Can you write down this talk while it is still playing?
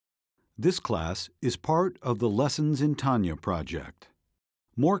This class is part of the Lessons in Tanya project.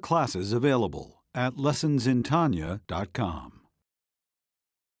 More classes available at lessonsintanya.com.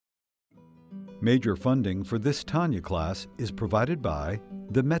 Major funding for this Tanya class is provided by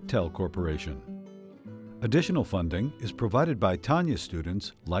the Mettel Corporation. Additional funding is provided by Tanya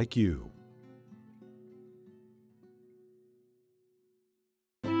students like you.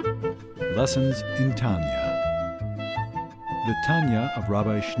 Lessons in Tanya. The Tanya of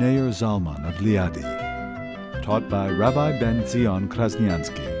Rabbi Schneur Zalman of Liadi, taught by Rabbi Ben Zion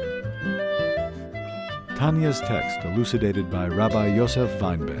Krasniansky. Tanya's text elucidated by Rabbi Yosef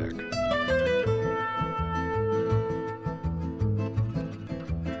Weinberg.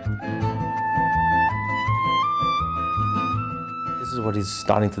 This is what he's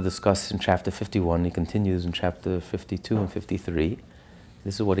starting to discuss in chapter 51. He continues in chapter 52 and 53.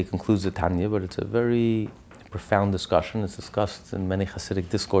 This is what he concludes the Tanya, but it's a very profound discussion. It's discussed in many Hasidic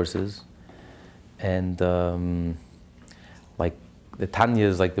discourses. And like the Tanya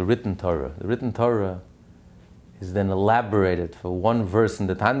is like the written Torah. The written Torah is then elaborated for one verse in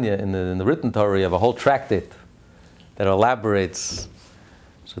the Tanya. In the written Torah, you have a whole tractate that elaborates.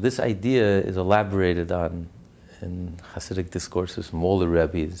 So this idea is elaborated on in Hasidic discourses from all the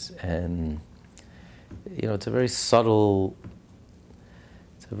Rebbes. And it's a very subtle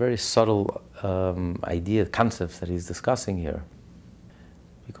idea, concepts that he's discussing here.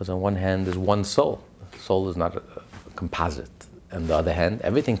 Because on one hand, there's one soul. The soul is not a composite. On the other hand,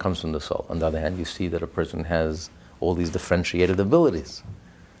 everything comes from the soul. On the other hand, you see that a person has all these differentiated abilities.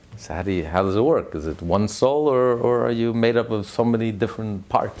 So how does it work? Is it one soul, or are you made up of so many different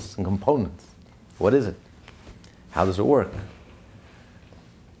parts and components? What is it? How does it work?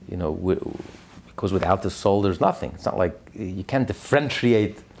 Because without the soul, there's nothing. It's not like you can't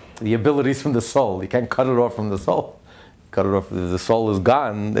differentiate the abilities from the soul. You can't cut it off from the soul. Cut it off. The soul is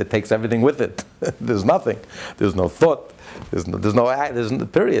gone. It takes everything with it. There's nothing. There's no thought. There's no act. There's no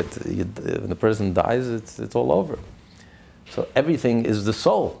period. When the person dies, it's all over. So everything is the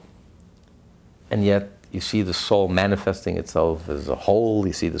soul, and yet you see the soul manifesting itself as a whole.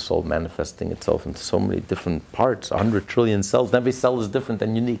 You see the soul manifesting itself into so many different parts. 100 trillion cells. And every cell is different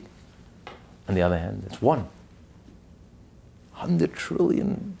and unique. On the other hand, it's one. 100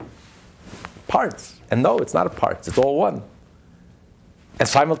 trillion parts. And no, it's not a part. It's all one. And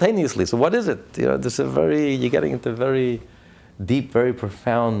simultaneously. So what is it? You're getting into very deep, very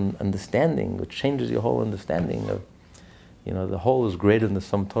profound understanding, which changes your whole understanding of, the whole is greater than the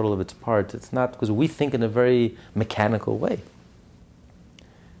sum total of its parts. It's not, because we think in a very mechanical way.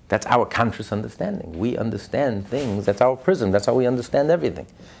 That's our conscious understanding. We understand things. That's our prism. That's how we understand everything,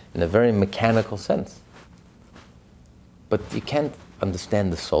 in a very mechanical sense. But you can't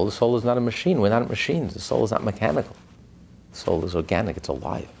understand the soul. The soul is not a machine. We're not machines. The soul is not mechanical. The soul is organic. It's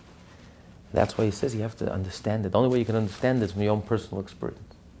alive. That's why he says you have to understand it. The only way you can understand it is from your own personal experience.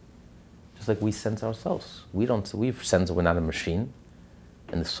 Just like we sense ourselves. We sense that we're not a machine,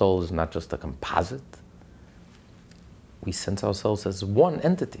 and the soul is not just a composite. We sense ourselves as one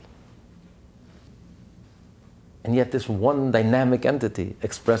entity. And yet this one dynamic entity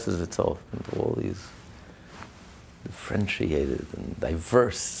expresses itself into all these differentiated and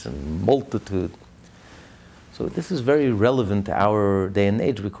diverse and multitude. So this is very relevant to our day and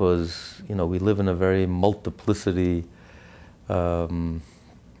age because, we live in a very multiplicity, so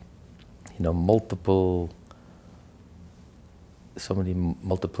many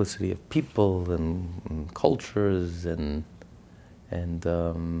multiplicity of people and cultures and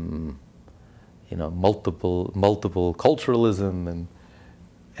multiple culturalism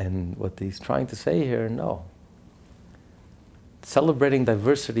and what he's trying to say here, no. Celebrating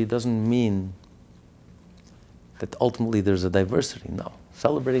diversity doesn't mean that ultimately there's a diversity, no.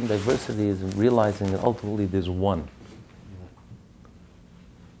 Celebrating diversity is realizing that ultimately there's one.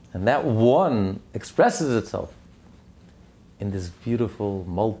 And that one expresses itself in this beautiful,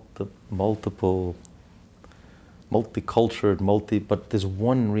 multicultured, but there's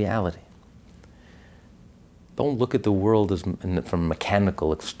one reality. Don't look at the world from a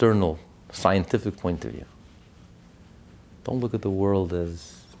mechanical, external, scientific point of view. Don't look at the world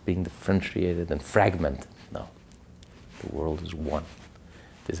as being differentiated and fragmented. No. The world is one.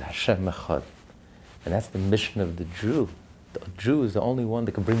 There's Hashem Echad. And that's the mission of the Jew. The Jew is the only one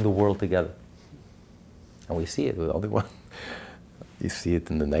that can bring the world together. And we see it, we're the only one. You see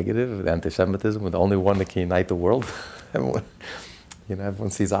it in the negative, the anti-Semitism, we're the only one that can unite the world. Everyone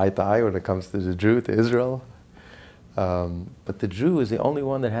sees eye to eye when it comes to the Jew, to Israel. But the Jew is the only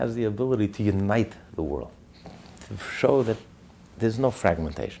one that has the ability to unite the world, to show that there's no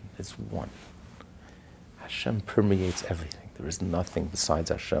fragmentation, it's one. Hashem permeates everything. There is nothing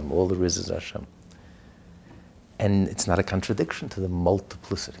besides Hashem. All there is Hashem. And it's not a contradiction to the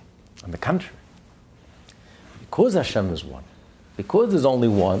multiplicity. On the contrary, because Hashem is one, because there's only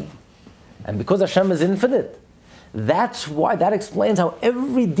one, and because Hashem is infinite, that's why, that explains how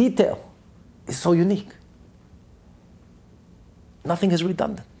every detail is so unique. Nothing is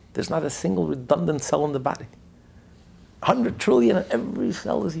redundant. There's not a single redundant cell in the body. 100 trillion, and every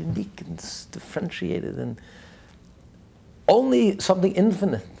cell is unique and differentiated, and only something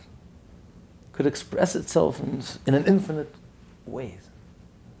infinite could express itself in an infinite ways.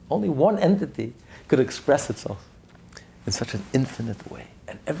 Only one entity could express itself in such an infinite way.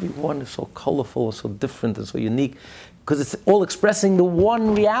 And every one is so colorful and so different and so unique because it's all expressing the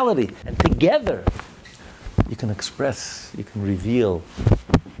one reality. And together, you can express, you can reveal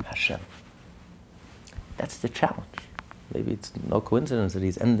Hashem. That's the challenge. Maybe it's no coincidence that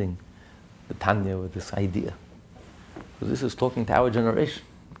he's ending the Tanya with this idea. Because this is talking to our generation.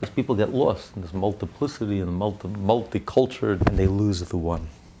 Because people get lost in this multiplicity and multicultural, and they lose the one.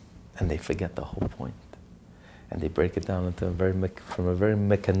 And they forget the whole point. And they break it down into from a very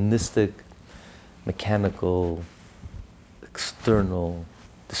mechanistic, mechanical, external,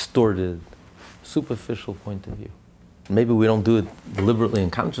 distorted, superficial point of view. Maybe we don't do it deliberately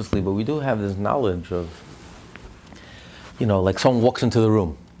and consciously, but we do have this knowledge of, like someone walks into the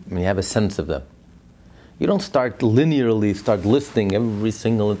room, and you have a sense of them. You don't start listing every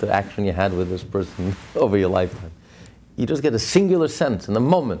single interaction you had with this person over your lifetime. You just get a singular sense in the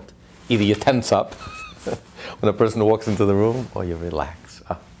moment. Either you tense up when a person walks into the room, or you relax.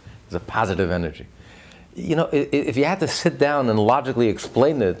 There's a positive energy. If you had to sit down and logically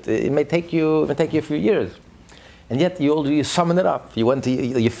explain it, it may take you a few years. And yet you summon it up. You went to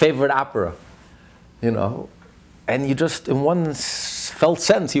your favorite opera, and you just, in one felt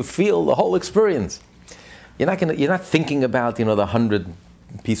sense, you feel the whole experience. You're not thinking about, the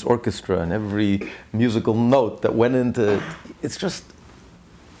 100-piece orchestra and every musical note that went into it. It's just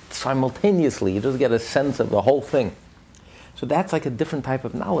simultaneously, you just get a sense of the whole thing. So that's like a different type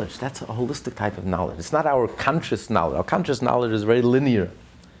of knowledge. That's a holistic type of knowledge. It's not our conscious knowledge. Our conscious knowledge is very linear,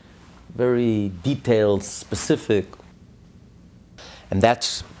 very detailed, specific. And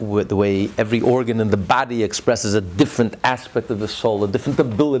that's the way every organ in the body expresses a different aspect of the soul, a different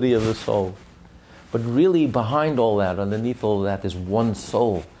ability of the soul. But really behind all that, underneath all that, is one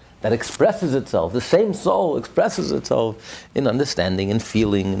soul that expresses itself. The same soul expresses itself in understanding and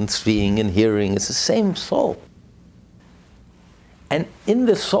feeling and seeing and hearing. It's the same soul. And in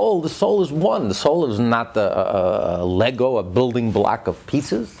the soul is one. The soul is not a Lego, a building block of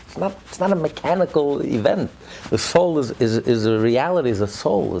pieces. It's not a mechanical event. The soul is a reality, is a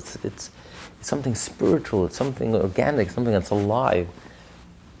soul. It's something spiritual, it's something organic, something that's alive.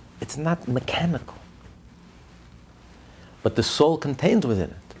 It's not mechanical. But the soul contains within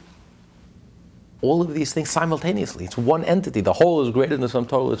it all of these things simultaneously. It's one entity. The whole is greater than the sum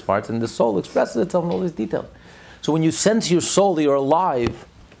total of its parts, and the soul expresses itself in all these details. So when you sense your soul, that you're alive,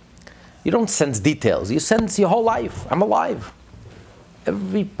 you don't sense details. You sense your whole life. I'm alive.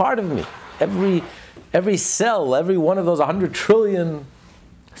 Every part of me, every cell, every one of those 100 trillion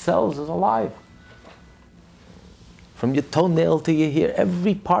cells is alive. From your toenail to your hair,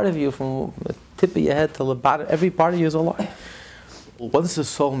 every part of you, from the tip of your head to the bottom, every part of you is alive. Once the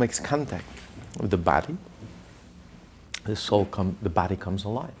soul makes contact with the body, the body comes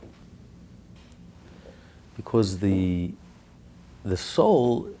alive. Because the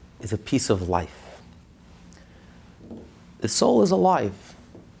soul is a piece of life. The soul is alive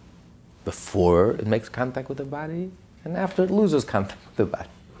before it makes contact with the body and after it loses contact with the body.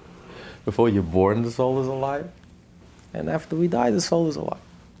 Before you're born, the soul is alive. And after we die, the soul is alive.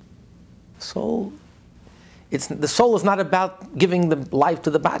 The soul is not about giving the life to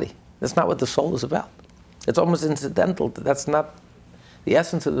the body. That's not what the soul is about. It's almost incidental. That's not the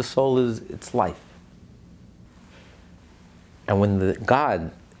essence of the soul. Is its life. And when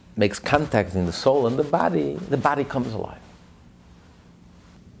God makes contact between the soul and the body comes alive.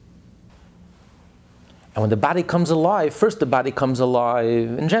 And when the body comes alive, first the body comes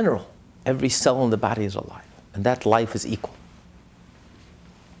alive in general. Every cell in the body is alive. And that life is equal.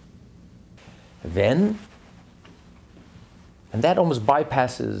 And that almost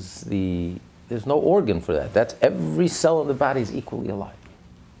bypasses there's no organ for that. That's every cell in the body is equally alive.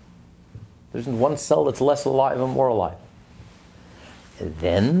 There isn't one cell that's less alive or more alive. And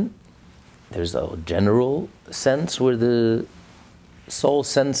then there's a general sense where the soul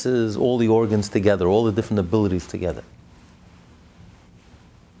senses all the organs together, all the different abilities together.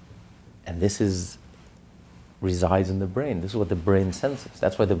 And this resides in the brain. This is what the brain senses.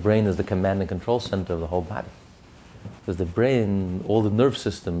 That's why the brain is the command and control center of the whole body. Because the brain, all the nerve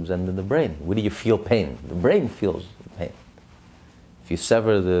systems end in the brain. Where do you feel pain? The brain feels pain. If you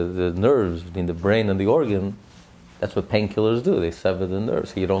sever the nerves between the brain and the organ, that's what painkillers do. They sever the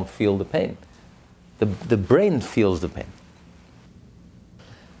nerves so you don't feel the pain. The brain feels the pain.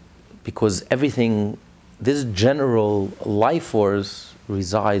 Because everything, this general life force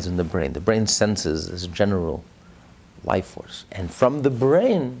resides in the brain. The brain senses this general life force. And from the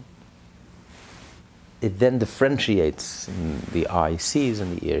brain, it then differentiates. And the eye sees,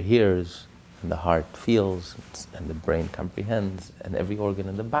 and the ear hears, and the heart feels, and the brain comprehends, and every organ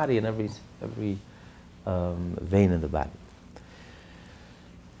in the body, and every vein in the body.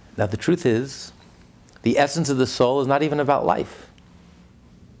 Now the truth is, the essence of the soul is not even about life.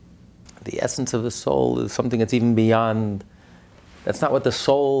 The essence of the soul is something that's even beyond. That's not what the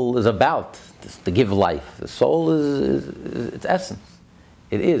soul is about, to give life. The soul is its essence.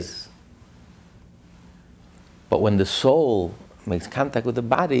 It is. But when the soul makes contact with the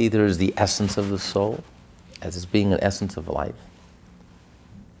body, there is the essence of the soul, as it's being an essence of life.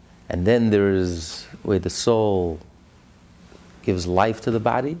 And then there is where the soul gives life to the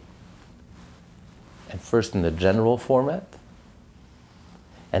body, and first in the general format,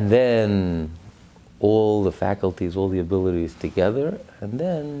 and then all the faculties, all the abilities together, and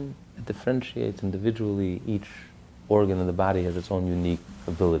then it differentiates individually. Each organ in the body has its own unique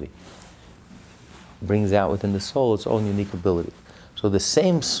ability. Brings out within the soul its own unique ability. So the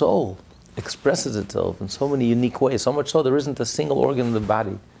same soul expresses itself in so many unique ways, so much so there isn't a single organ in the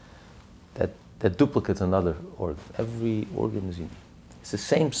body that duplicates another organ. Every organ is unique. It's the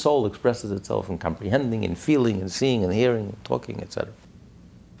same soul expresses itself in comprehending and feeling and seeing and hearing and talking, etc.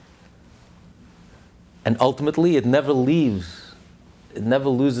 And ultimately it never leaves, it never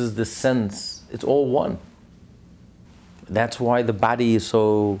loses the sense, it's all one. That's why the body is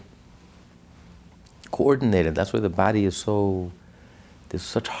so coordinated. That's why the body is so, there's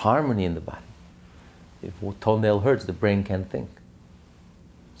such harmony in the body. If a toenail hurts, the brain can't think.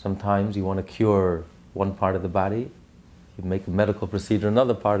 Sometimes you want to cure one part of the body, you make a medical procedure in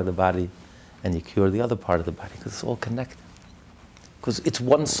another part of the body, and you cure the other part of the body, because it's all connected. Because it's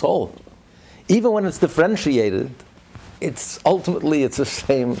one soul. Even when it's differentiated, it's ultimately the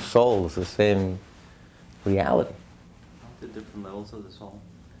same soul, it's the same reality. Aren't there different levels of the soul?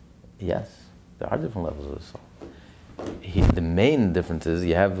 Yes. There are different levels of the soul. The main difference is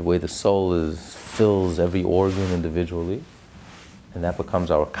you have the way the soul fills every organ individually, and that becomes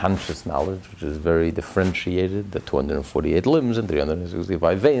our conscious knowledge, which is very differentiated. The 248 limbs and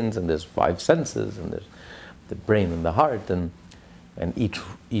 365 veins, and there's 5 senses, and there's the brain and the heart, and each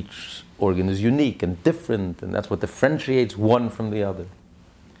organ is unique and different, and that's what differentiates one from the other.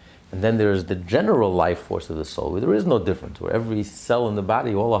 And then there's the general life force of the soul, where there is no difference, where every cell in the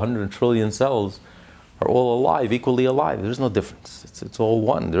body, all 100 trillion cells, are all alive, equally alive. There's no difference. It's all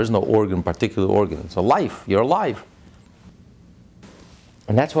one. There is no organ, particular organ. It's a life. You're alive.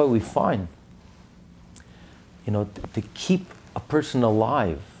 And that's why we find, to keep a person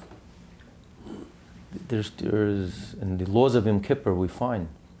alive, there's in the laws of Yom Kippur, we find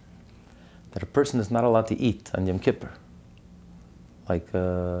that a person is not allowed to eat on Yom Kippur. Like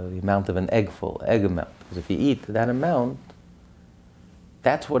the amount of an egg amount. Because if you eat that amount,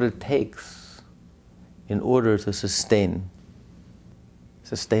 that's what it takes in order to sustain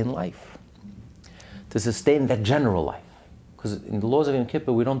life. To sustain that general life. Because in the laws of Yom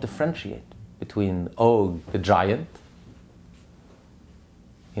Kippur, we don't differentiate between Og, the giant,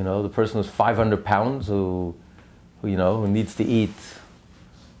 the person who's 500 pounds who needs to eat,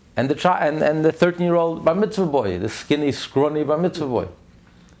 and the 13-year-old bar mitzvah boy, the skinny, scrawny bar mitzvah boy.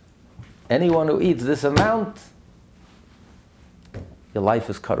 Anyone who eats this amount, your life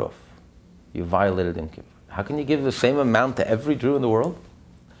is cut off. You violated Yom Kippur. How can you give the same amount to every Jew in the world?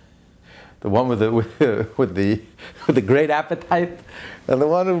 The one with the great appetite, and the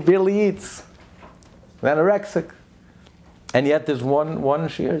one who barely eats, anorexic. And yet there's one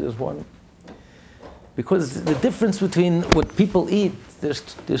share, there's one. Because the difference between what people eat, there's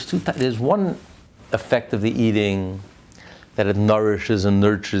two types. There's one effect of the eating, that it nourishes and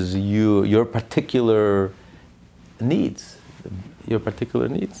nurtures your particular needs.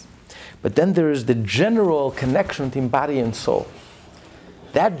 But then there is the general connection between body and soul.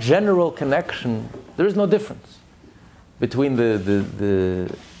 That general connection, there is no difference between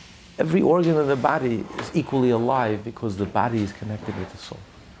every organ in the body is equally alive because the body is connected with the soul.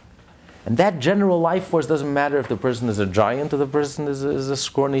 And that general life force doesn't matter if the person is a giant or the person is a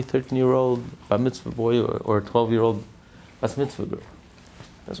scrawny 13-year-old bar mitzvah boy or a 12-year-old bas mitzvah girl.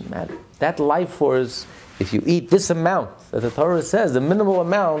 Doesn't matter. That life force, if you eat this amount that the Torah says, the minimal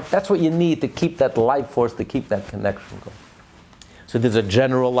amount, that's what you need to keep that life force, to keep that connection going. So there's a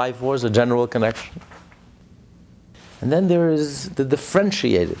general life force, a general connection. And then there is the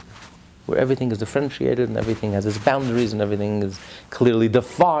differentiated, where everything is differentiated and everything has its boundaries and everything is clearly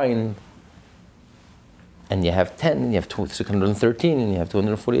defined. And you have 10, and you have 613, and you have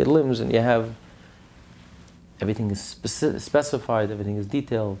 248 limbs, and you have, everything is specified, everything is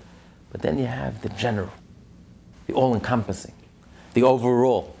detailed. But then you have the general, the all-encompassing, the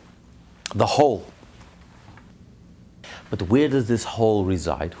overall, the whole. But where does this whole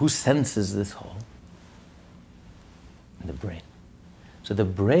reside? Who senses this whole? In the brain. So the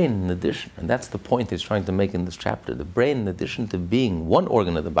brain, in addition, and that's the point he's trying to make in this chapter, the brain, in addition to being one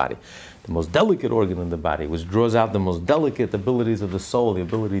organ of the body, the most delicate organ of the body, which draws out the most delicate abilities of the soul, the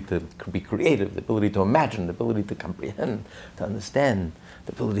ability to be creative, the ability to imagine, the ability to comprehend, to understand,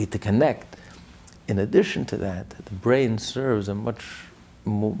 the ability to connect. In addition to that, the brain serves a much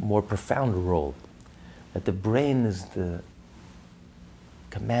more profound role. That the brain is the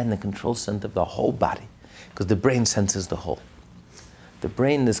command and control center of the whole body, because the brain senses the whole. The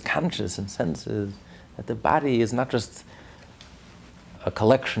brain is conscious and senses that the body is not just a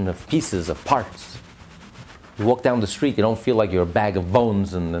collection of pieces, of parts. You walk down the street, you don't feel like you're a bag of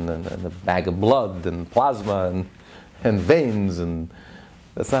bones and a bag of blood and plasma and veins, and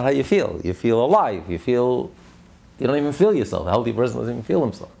that's not how you feel. You feel alive. You don't even feel yourself. A healthy person doesn't even feel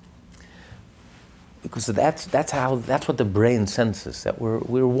himself. Because that's what the brain senses, that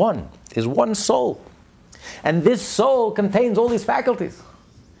we're one. There's one soul. And this soul contains all these faculties.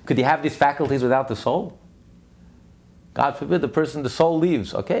 Could you have these faculties without the soul? God forbid, the soul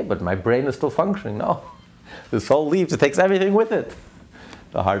leaves. Okay, but my brain is still functioning. No. The soul leaves, it takes everything with it.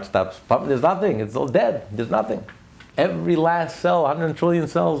 The heart stops pumping, there's nothing. It's all dead. There's nothing. Every last cell, 100 trillion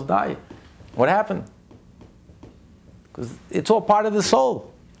cells die. What happened? Because it's all part of the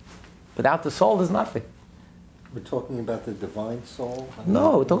soul. Without the soul, there's nothing. We're talking about the divine soul?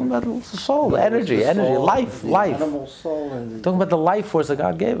 No, we're talking about the soul, energy, life. Animal soul and We're talking about the life force that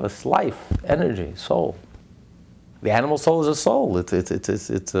God gave us. Life, energy, soul. The animal soul is a soul. It's a...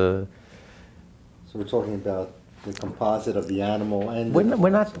 So we're talking about the composite of the animal and... We're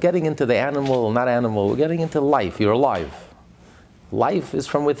not getting into the animal, not animal. We're getting into life. You're alive. Life is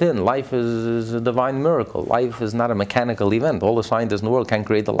from within. Life is a divine miracle. Life is not a mechanical event. All the scientists in the world can't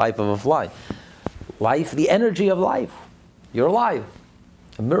create the life of a fly. Life, the energy of life. You're alive.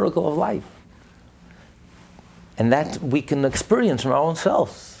 A miracle of life. And that we can experience from our own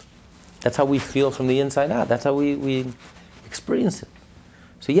selves. That's how we feel from the inside out. That's how we experience it.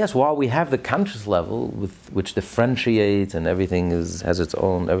 So yes, while we have the conscious level which differentiates and everything has its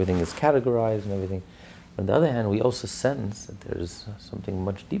own, everything is categorized and everything, on the other hand, we also sense that there's something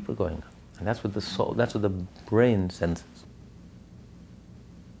much deeper going on. And that's what the soul, that's what the brain senses.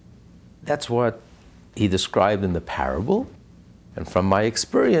 That's what he described in the parable. And from my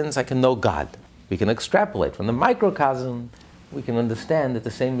experience, I can know God. We can extrapolate. From the microcosm, we can understand that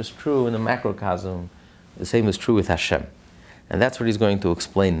the same is true in the macrocosm. The same is true with Hashem. And that's what he's going to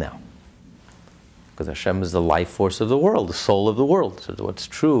explain now. Because Hashem is the life force of the world, the soul of the world. So what's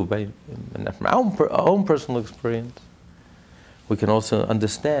true from our own personal experience, we can also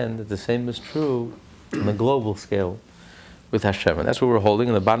understand that the same is true on the global scale with Hashem. And that's what we're holding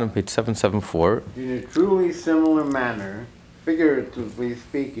in the bottom, page 774. In a truly similar manner, figuratively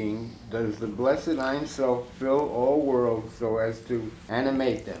speaking, does the blessed Ein Sof fill all worlds so as to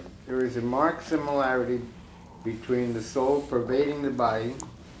animate them. There is a marked similarity between the soul pervading the body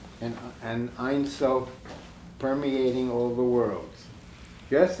and Ein Sof permeating all the worlds.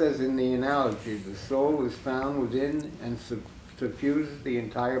 Just as in the analogy, the soul is found within and suffuses the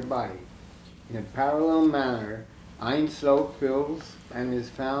entire body. In a parallel manner, Ein Sof fills and is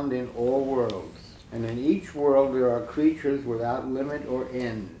found in all worlds. And in each world there are creatures without limit or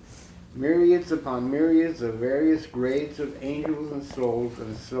end. Myriads upon myriads of various grades of angels and souls,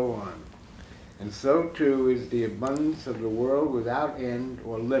 and so on. And so too is the abundance of the world without end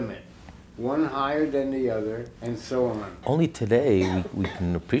or limit, one higher than the other, and so on. Only today we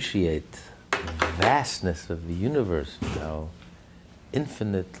can appreciate the vastness of the universe, how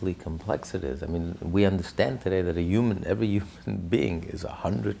infinitely complex it is. I mean, we understand today that every human being is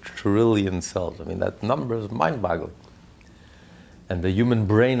 100 trillion cells. I mean, that number is mind-boggling. And the human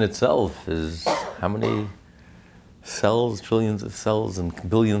brain itself is how many cells, trillions of cells and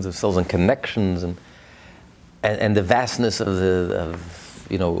billions of cells and connections, and the vastness of the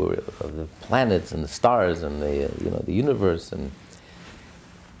planets and the stars and the universe. And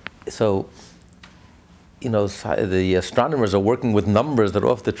so the astronomers are working with numbers that are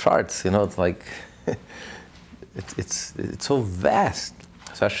off the charts. It's like, it's so vast.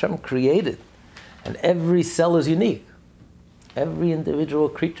 So Hashem created, and every cell is unique. Every individual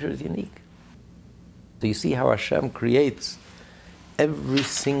creature is unique. So you see how Hashem creates every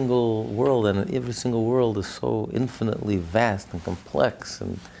single world, and every single world is so infinitely vast and complex,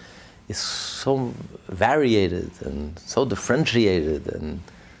 and is so variated and so differentiated. And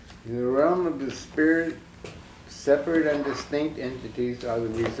in the realm of the spirit, separate and distinct entities are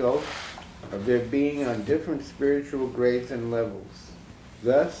the result of their being on different spiritual grades and levels.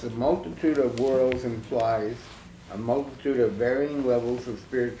 Thus, a multitude of worlds implies a multitude of varying levels of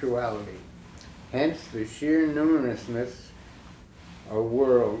spirituality. Hence, the sheer numerousness of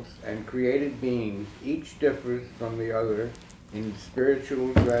worlds and created beings each differs from the other in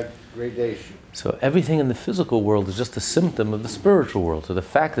spiritual gradation. So everything in the physical world is just a symptom of the spiritual world. So the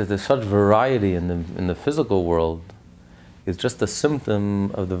fact that there's such variety in the physical world is just a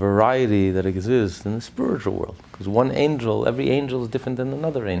symptom of the variety that exists in the spiritual world. Because every angel is different than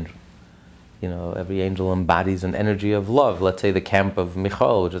another angel. Every angel embodies an energy of love. Let's say the camp of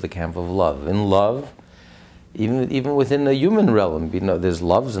Michal, which is the camp of love. In love, even within the human realm, there's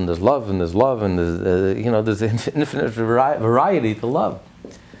loves and there's love and there's love and there's infinite variety to love.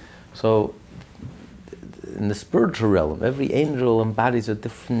 So, in the spiritual realm, every angel embodies a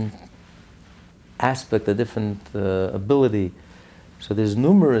different aspect, a different ability. So there's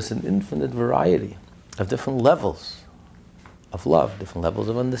numerous and infinite variety of different levels of love, different levels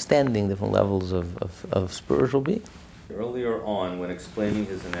of understanding, different levels of spiritual being. Earlier on, when explaining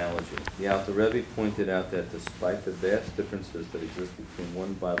his analogy, the Alter Rebbe pointed out that despite the vast differences that exist between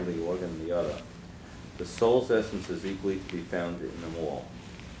one bodily organ and the other, the soul's essence is equally to be found in them all.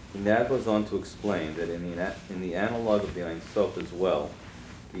 He now goes on to explain that in the analog of the Ein Sof as well,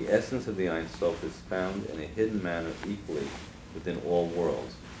 the essence of the Ein Sof is found in a hidden manner equally within all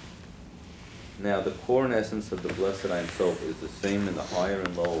worlds. Now, the core and essence of the blessed Ein Sof is the same in the higher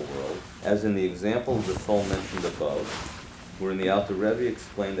and lower world, as in the example of the soul mentioned above, wherein the Alter Rebbe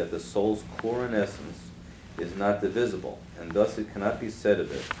explained that the soul's core and essence is not divisible, and thus it cannot be said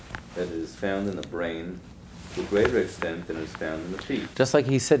of it that it is found in the brain to a greater extent than it is found in the feet. Just like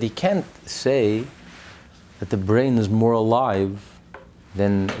he said, he can't say that the brain is more alive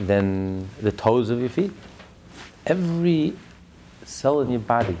than the toes of your feet. Every cell in your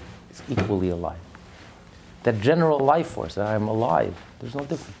body is equally alive. That general life force, that I'm alive, there's no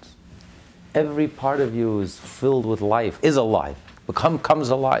difference. Every part of you is filled with life, is alive, comes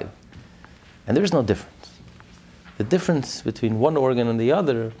alive. And there is no difference. The difference between one organ and the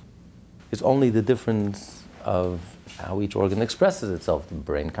other is only the difference of how each organ expresses itself. The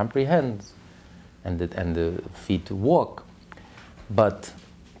brain comprehends, and the feet walk. But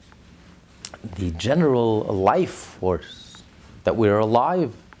the general life force, that we're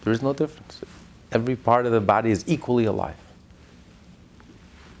alive, there is no difference. Every part of the body is equally alive.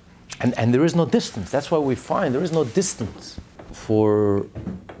 And there is no distance. That's why we find there is no distance for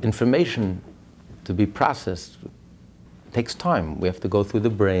information to be processed. It takes time. We have to go through the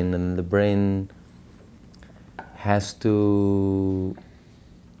brain, and the brain has to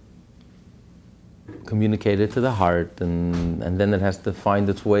communicate it to the heart, and then it has to find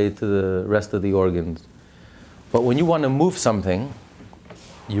its way to the rest of the organs. But when you want to move something,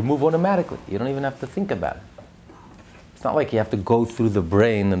 you move automatically. You don't even have to think about it. It's not like you have to go through the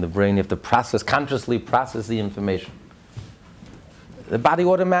brain, and the brain you have to consciously process the information. The body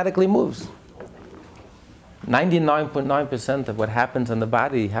automatically moves. 99.9% of what happens in the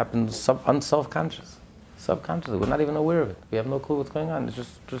body happens unself-conscious. Subconsciously. We're not even aware of it. We have no clue what's going on. It's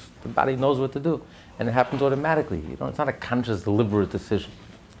just the body knows what to do. And it happens automatically. It's not a conscious, deliberate decision.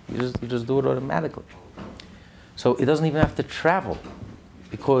 You just do it automatically. So it doesn't even have to travel,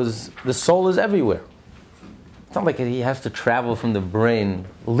 because the soul is everywhere. It's not like he has to travel from the brain,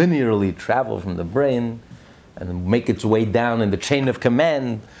 linearly travel from the brain, and make its way down in the chain of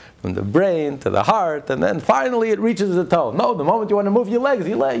command from the brain to the heart, and then finally it reaches the toe. No, the moment you want to move your legs,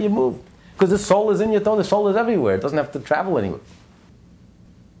 you move. Because the soul is in your toe, the soul is everywhere. It doesn't have to travel anywhere.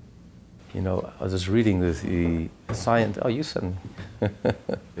 I was just reading the science. Oh, you said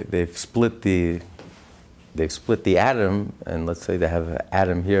they've split the atom, and let's say they have an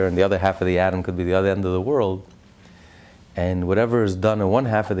atom here, and the other half of the atom could be the other end of the world. And whatever is done in one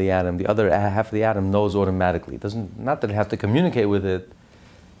half of the atom, the other half of the atom knows automatically. Not that it has to communicate with it.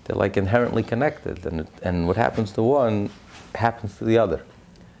 They're like inherently connected, and what happens to one happens to the other.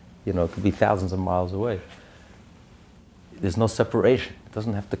 It could be thousands of miles away. There's no separation. It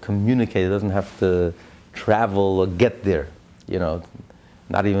doesn't have to communicate. It doesn't have to travel or get there.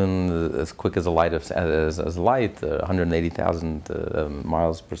 not even as quick as a light, as light, 180,000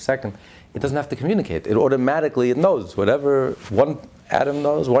 miles per second. It doesn't have to communicate. It automatically, it knows. Whatever one atom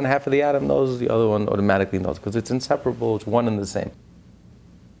knows, one half of the atom knows, the other one automatically knows, because it's inseparable, it's one and the same.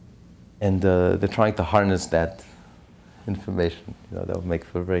 And they're trying to harness that information. That will make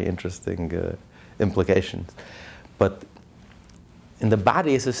for very interesting implications. But in the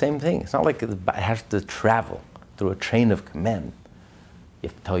body, it's the same thing. It's not like it has to travel through a chain of command. You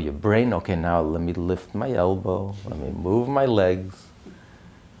have to tell your brain, okay, now let me lift my elbow, let me move my legs.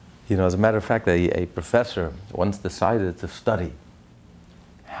 As a matter of fact, a professor once decided to study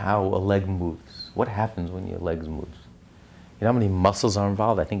how a leg moves. What happens when your legs move? You know how many muscles are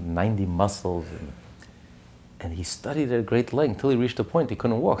involved? I think 90 muscles. And he studied at great length until he reached a point he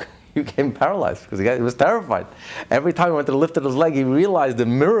couldn't walk. He became paralyzed because he was terrified. Every time he wanted to lift his leg, he realized the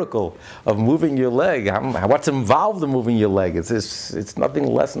miracle of moving your leg, what's involved in moving your leg. It's nothing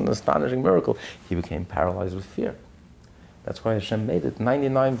less than an astonishing miracle. He became paralyzed with fear. That's why Hashem made it.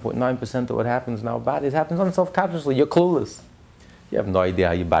 99.9% of what happens in our bodies happens unself-consciously. You're clueless. You have no idea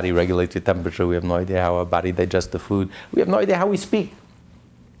how your body regulates your temperature. We have no idea how our body digests the food. We have no idea how we speak.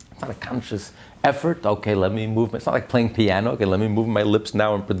 It's not a conscious effort. Okay, let me move. It's not like playing piano. Okay, let me move my lips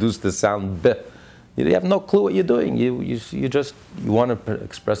now and produce the sound B. You have no clue what you're doing. You want to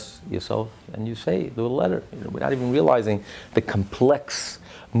express yourself, and you say the letter without even realizing the complex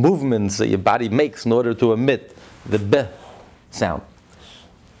movements that your body makes in order to emit the B sound.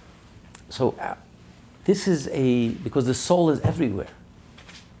 So this is because the soul is everywhere.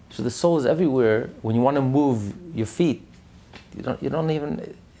 So the soul is everywhere. When you want to move your feet, it doesn't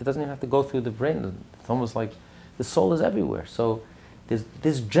even have to go through the brain. It's almost like the soul is everywhere. So there's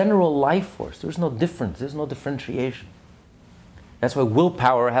this general life force. There's no difference. There's no differentiation. That's why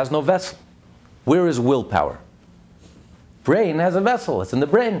willpower has no vessel. Where is willpower? Brain has a vessel. It's in the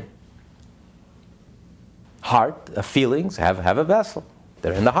brain. Heart, feelings have a vessel.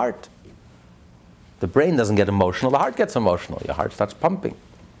 They're in the heart. The brain doesn't get emotional. The heart gets emotional. Your heart starts pumping.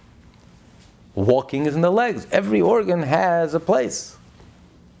 Walking is in the legs. Every organ has a place.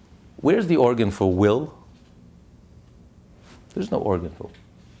 Where's the organ for will? There's no organ for will,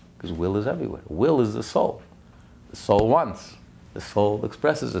 because will is everywhere. Will is the soul. The soul wants. The soul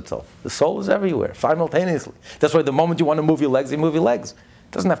expresses itself. The soul is everywhere, simultaneously. That's why the moment you want to move your legs, you move your legs.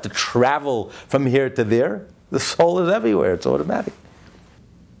 It doesn't have to travel from here to there. The soul is everywhere. It's automatic.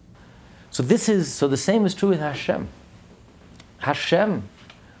 So the same is true with Hashem. Hashem,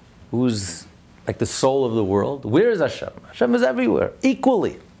 who's like the soul of the world, where is Hashem? Hashem is everywhere,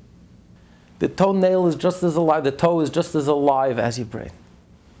 equally. The toenail is just as alive, the toe is just as alive as your brain.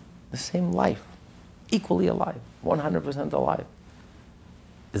 The same life, equally alive, 100% alive.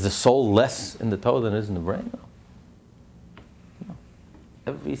 Is the soul less in the toe than it is in the brain? No.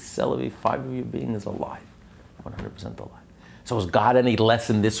 Every cell, every fiber of your being is alive, 100% alive. So is God any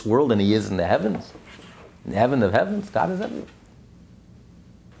less in this world than He is in the heavens? In the heaven of heavens, God is everywhere.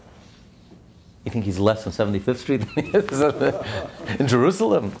 You think He's less on 75th Street than He is in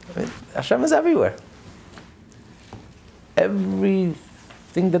Jerusalem? Hashem is everywhere.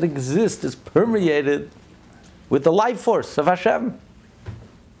 Everything that exists is permeated with the life force of Hashem.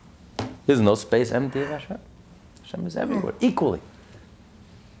 There's no space empty of Hashem. Hashem is everywhere, equally.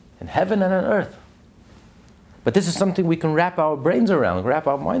 In heaven and on earth. But this is something we can wrap our brains around, wrap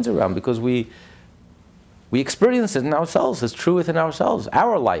our minds around, because we experience it in ourselves. It's true within ourselves,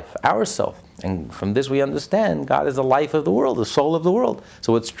 our life, our self. And from this we understand God is the life of the world, the soul of the world.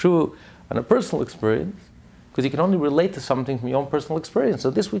 So it's true on a personal experience, because you can only relate to something from your own personal experience. So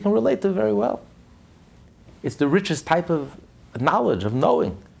this we can relate to very well. It's the richest type of knowledge, of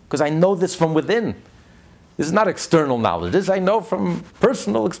knowing, because I know this from within. This is not external knowledge. This I know from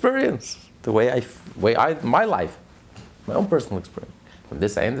personal experience, the way my life, my own personal experience. From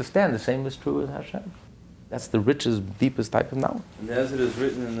this I understand the same is true with Hashem. That's the richest, deepest type of knowledge. And as it is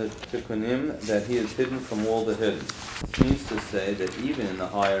written in the Tikkunim, that He is hidden from all the hidden. It seems to say that even in the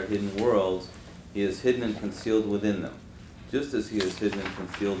higher hidden worlds, He is hidden and concealed within them, just as He is hidden and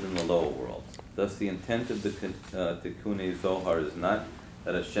concealed in the lower worlds. Thus the intent of the Tikkun Zohar is not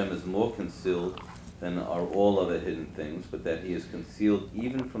that Hashem is more concealed than are all other hidden things, but that He is concealed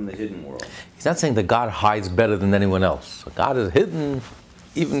even from the hidden world. He's not saying that God hides better than anyone else. God is hidden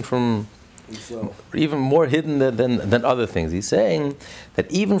even from even more hidden than other things. He's saying that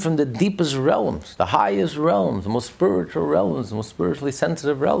even from the deepest realms, the highest realms, the most spiritual realms, the most spiritually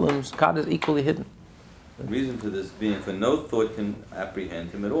sensitive realms, God is equally hidden. The reason for this being, for no thought can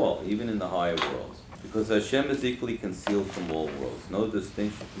apprehend Him at all, even in the higher worlds. Because Hashem is equally concealed from all worlds. No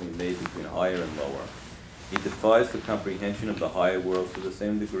distinction can be made between higher and lower. He defies the comprehension of the higher worlds to the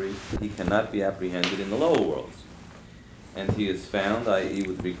same degree that he cannot be apprehended in the lower worlds. And he is found, i.e.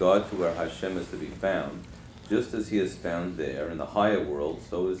 with regard to where Hashem is to be found, just as he is found there in the higher world,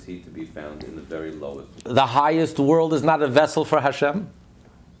 so is he to be found in the very lowest. The highest world is not a vessel for Hashem,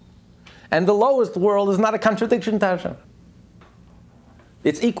 and the lowest world is not a contradiction to Hashem.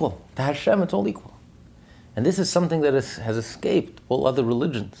 It's equal. To Hashem, it's all equal. And this is something that has escaped all other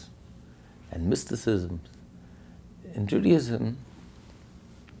religions and mysticisms. In Judaism,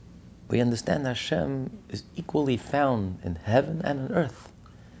 we understand Hashem is equally found in heaven and on earth.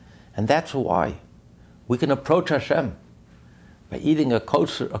 And that's why we can approach Hashem by eating a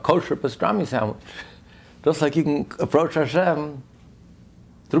kosher pastrami sandwich, just like you can approach Hashem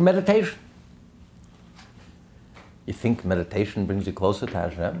through meditation. You think meditation brings you closer to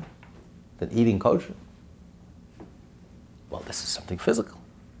Hashem than eating kosher? Well, this is something physical.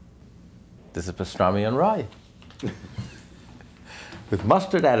 This is pastrami and rye with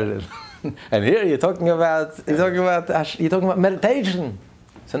mustard added in. And here you're talking about meditation,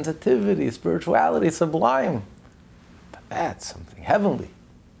 sensitivity, spirituality, sublime. That's something heavenly.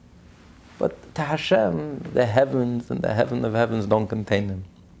 But to Hashem, the heavens and the heaven of heavens don't contain him.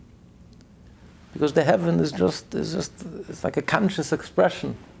 Because the heaven is just it's like a conscious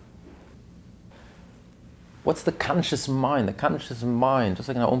expression. What's the conscious mind? The conscious mind, just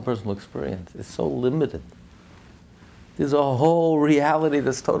like in our own personal experience, is so limited. There's a whole reality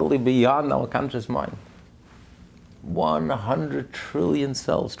that's totally beyond our conscious mind. 100 trillion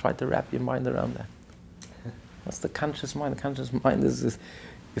cells. Try to wrap your mind around that. What's the conscious mind? The conscious mind is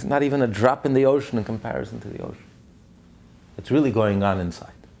not even a drop in the ocean in comparison to the ocean. It's really going on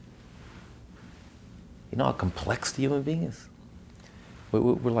inside. You know how complex the human being is?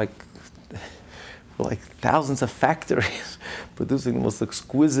 We're like thousands of factories producing the most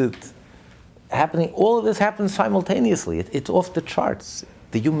exquisite happening. All of this happens simultaneously. It's off the charts.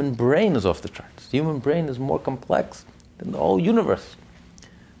 The human brain is off the charts. The human brain is more complex than the whole universe.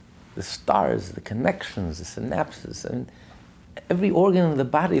 The stars, the connections, the synapses, and every organ in the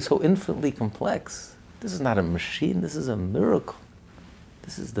body is so infinitely complex. This is not a machine. This is a miracle.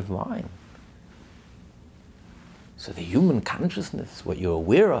 This is divine. So the human consciousness, what you're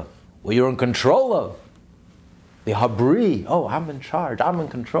aware of, what you're in control of, the habri, oh, I'm in charge, I'm in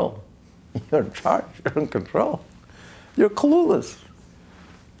control. You're in charge, you're in control. You're clueless.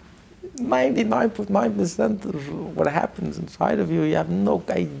 99.9% of what happens inside of you, you have no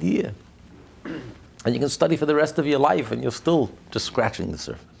idea. And you can study for the rest of your life and you're still just scratching the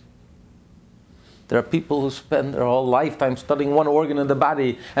surface. There are people who spend their whole lifetime studying one organ in the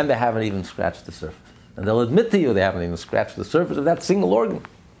body and they haven't even scratched the surface. And they'll admit to you they haven't even scratched the surface of that single organ.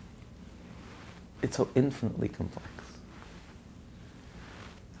 It's so infinitely complex.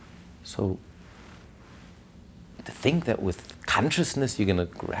 So, to think that with consciousness you're going to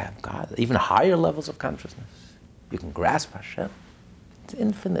grab God, even higher levels of consciousness, you can grasp Hashem. It's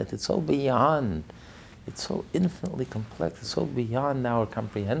infinite, it's so beyond, it's so infinitely complex, it's so beyond our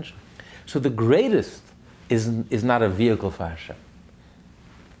comprehension. So the greatest is not a vehicle for Hashem.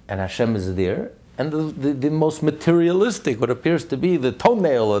 And Hashem is there, and the most materialistic, what appears to be the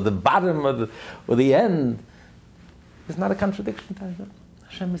toenail or the bottom or the end, is not a contradiction to Hashem.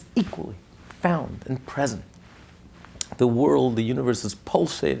 Hashem is equally found and present. The world, the universe is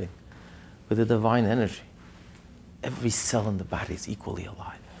pulsating with the divine energy. Every cell in the body is equally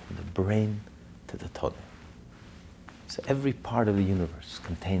alive, from the brain to the toenail. So every part of the universe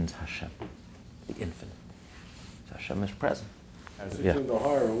contains Hashem, the infinite. So Hashem is present. As between the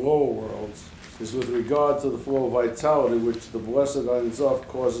higher and lower worlds is with regard to the flow of vitality which the Blessed Ein Sof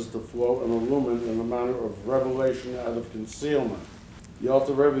causes to flow and illumine in a manner of revelation out of concealment. The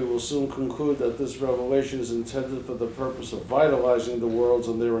Alter Rebbe will soon conclude that this revelation is intended for the purpose of vitalizing the worlds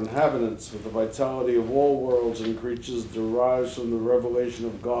and their inhabitants, for the vitality of all worlds and creatures derives from the revelation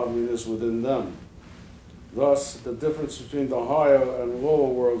of godliness within them. Thus, the difference between the higher and lower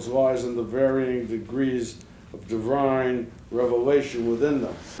worlds lies in the varying degrees of divine revelation within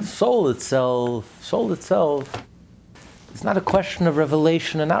them. Soul itself, it's not a question of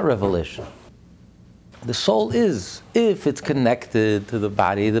revelation and not revelation. The soul is, if it's connected to the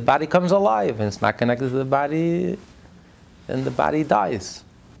body comes alive. And it's not connected to the body, then the body dies.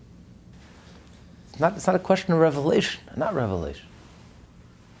 It's not a question of revelation, not revelation.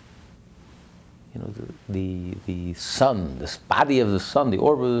 You know, the sun, this body of the sun, the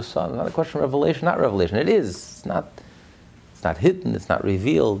orb of the sun, it's not a question of revelation, not revelation. It is. It's not hidden, it's not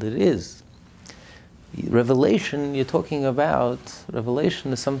revealed, it is. Revelation, you're talking about,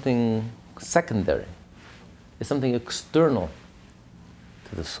 revelation is something secondary. It's something external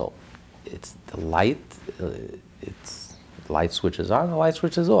to the soul. it's the light. It's the light switch is on, the light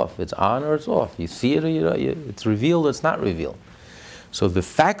switch is off. It's on or it's off. You see it or it's revealed or it's not revealed. So the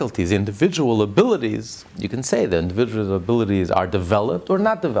faculties, individual abilities, you can say the individual abilities are developed or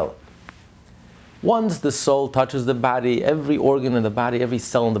not developed. Once the soul touches the body, every organ in the body, every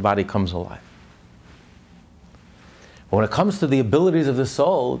cell in the body comes alive. But when it comes to the abilities of the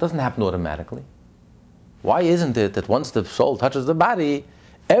soul, it doesn't happen automatically. Why isn't it that once the soul touches the body,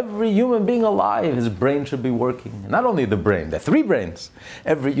 every human being alive, his brain should be working? Not only the brain, there are 3 brains.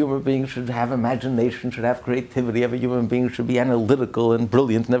 Every human being should have imagination, should have creativity. Every human being should be analytical and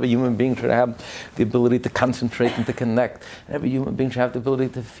brilliant. And every human being should have the ability to concentrate and to connect. And every human being should have the ability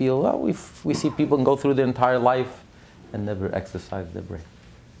to feel. Well, we see people can go through their entire life and never exercise their brain.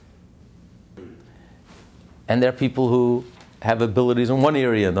 And there are people who have abilities in one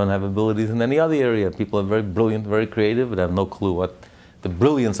area, don't have abilities in any other area. People are very brilliant, very creative, but have no clue what the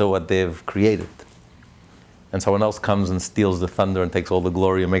brilliance of what they've created. And someone else comes and steals the thunder and takes all the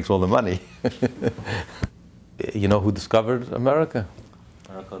glory and makes all the money. You know who discovered America?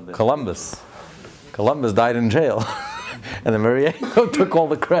 Columbus. Columbus died in jail. And then Mariano took all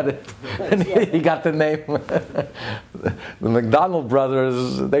the credit. And he got the name. The McDonald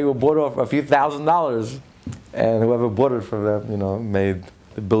brothers, they were bought off a few $1,000s. And whoever bought it from them, made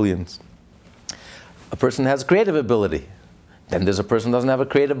the billions. A person has creative ability. Then there's a person who doesn't have a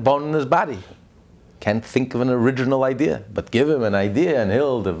creative bone in his body. Can't think of an original idea. But give him an idea and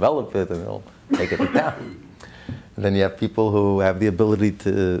he'll develop it and he'll take it down. And then you have people who have the ability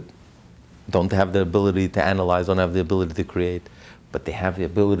don't have the ability to analyze, don't have the ability to create, but they have the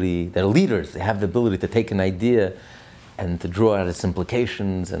ability, they're leaders, they have the ability to take an idea and to draw out its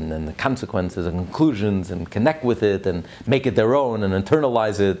implications and then the consequences and conclusions and connect with it and make it their own and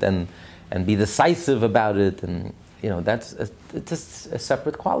internalize it and be decisive about it. And it's a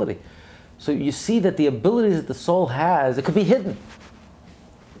separate quality. So you see that the abilities that the soul has, it could be hidden.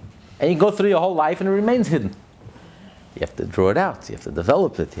 And you go through your whole life and it remains hidden. You have to draw it out, you have to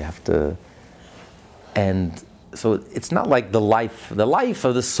develop it, and so it's not like the life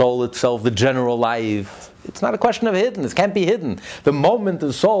of the soul itself, the general life. It's not a question of hidden. It can't be hidden. The moment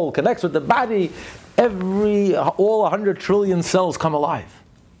the soul connects with the body, all 100 trillion cells come alive.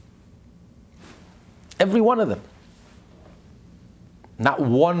 Every one of them. Not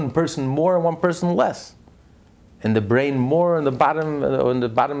one person more and one person less. In the brain more, in the bottom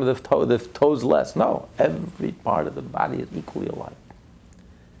of the toes less. No, every part of the body is equally alive.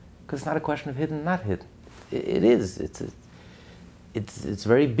 Because it's not a question of hidden, not hidden. It is. It's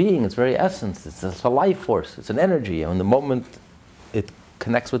very being. It's very essence. It's a life force. It's an energy. And the moment it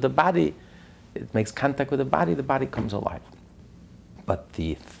connects with the body, it makes contact with the body comes alive. But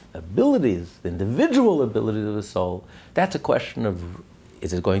the abilities, the individual abilities of the soul, that's a question of,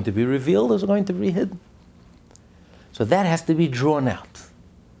 is it going to be revealed or is it going to be hidden? So that has to be drawn out.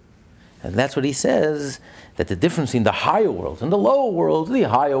 And that's what he says, that the difference between the higher worlds and the lower worlds, the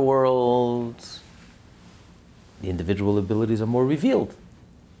higher worlds, the individual abilities are more revealed.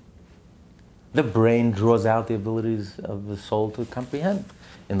 The brain draws out the abilities of the soul to comprehend.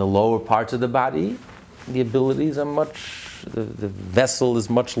 In the lower parts of the body, the abilities are the vessel is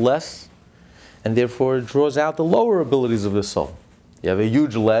much less, and therefore it draws out the lower abilities of the soul. You have a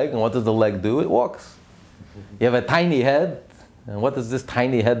huge leg, and what does the leg do? It walks. You have a tiny head, and what does this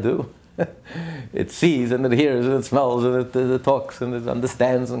tiny head do? It sees, and it hears, and it smells, and it talks, and it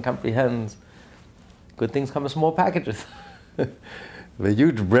understands and comprehends. Good things come in small packages. A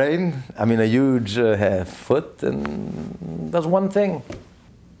huge brain, a huge foot, and does one thing.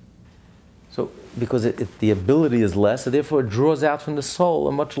 So, because the ability is less, so therefore it draws out from the soul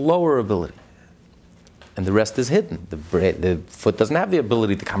a much lower ability. And the rest is hidden. The foot doesn't have the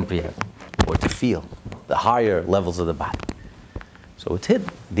ability to comprehend or to feel the higher levels of the body. So it's hidden.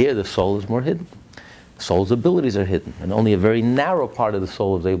 There the soul is more hidden. The soul's abilities are hidden, and only a very narrow part of the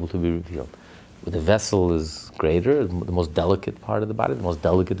soul is able to be revealed. The vessel is greater, the most delicate part of the body, the most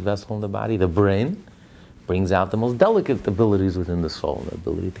delicate vessel in the body, the brain, brings out the most delicate abilities within the soul, the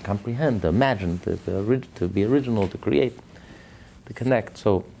ability to comprehend, to imagine, to be original, to create, to connect.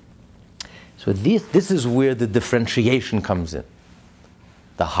 So this is where the differentiation comes in.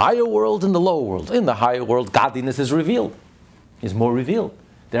 The higher world and the lower world. In the higher world, godliness is revealed, is more revealed.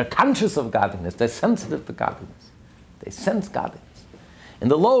 They're conscious of godliness, they're sensitive to godliness, they sense godliness. In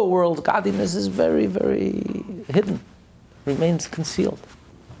the lower world, godliness is very, very hidden, remains concealed.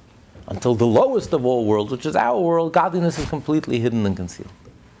 Until the lowest of all worlds, which is our world, godliness is completely hidden and concealed.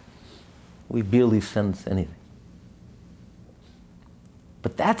 We barely sense anything.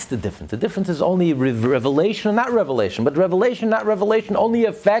 But that's the difference. The difference is only revelation and not revelation. But revelation, not revelation, only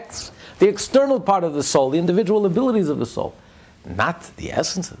affects the external part of the soul, the individual abilities of the soul, not the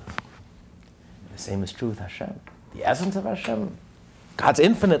essence of it. The same is true with Hashem. The essence of Hashem, God's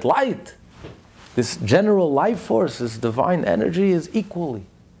infinite light, this general life force, this divine energy is equally.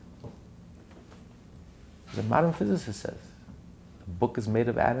 As a modern physicist says, the book is made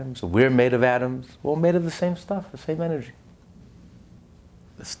of atoms, we're made of atoms, we're all made of the same stuff, the same energy.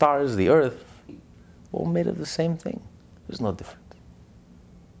 The stars, the earth, all made of the same thing. There's no difference.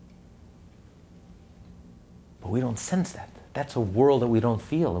 But we don't sense that. That's a world that we don't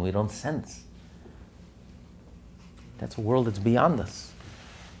feel and we don't sense. That's a world that's beyond us.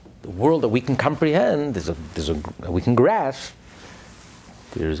 The world that we can comprehend, we can grasp.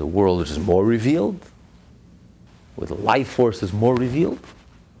 There's a world which is more revealed, where the life force is more revealed.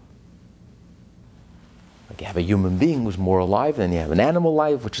 Like you have a human being who's more alive, then you have an animal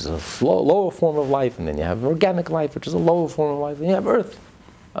life, which is a lower form of life, and then you have organic life, which is a lower form of life, and you have earth,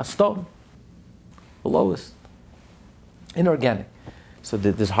 a stone, the lowest, inorganic. So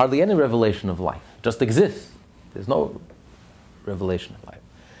there's hardly any revelation of life. It just exists. There's no revelation of life.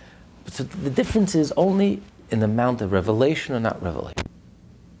 But so the difference is only in the amount of revelation or not revelation.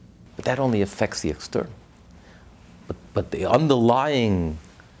 But that only affects the external. But the underlying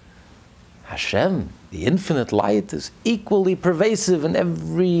Hashem, the infinite light, is equally pervasive, and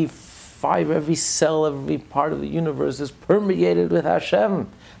every fiber, every cell, every part of the universe is permeated with Hashem.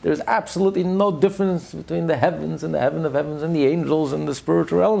 There's absolutely no difference between the heavens and the heaven of heavens and the angels and the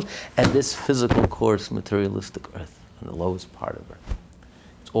spiritual realms and this physical, coarse, materialistic earth and the lowest part of earth.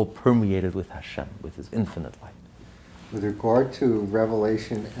 It's all permeated with Hashem, with His infinite light. With regard to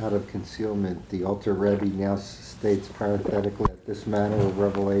revelation out of concealment, the Alter Rebbe now states parenthetically that this manner of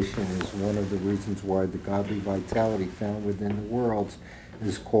revelation is one of the reasons why the godly vitality found within the worlds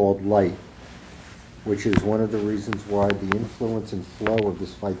is called light, which is one of the reasons why the influence and flow of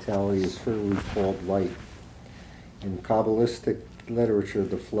this vitality is fittingly called light. In Kabbalistic literature,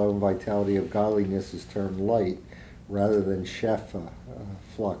 the flow and vitality of godliness is termed light rather than shefa,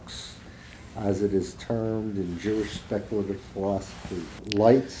 flux, as it is termed in Jewish speculative philosophy.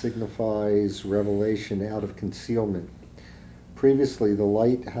 Light signifies revelation out of concealment. Previously, the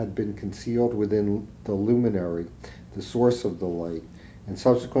light had been concealed within the luminary, the source of the light, and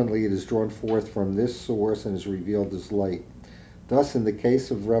subsequently it is drawn forth from this source and is revealed as light. Thus, in the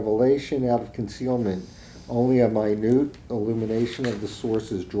case of revelation out of concealment, only a minute illumination of the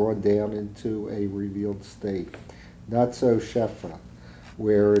source is drawn down into a revealed state. Not so Shefa,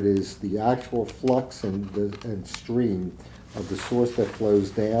 where it is the actual flux and stream of the source that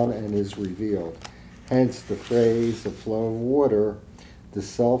flows down and is revealed. Hence the phrase, the flow of water, the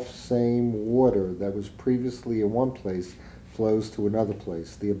self-same water that was previously in one place flows to another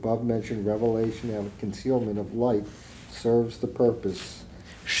place. The above-mentioned revelation out of concealment of light serves the purpose.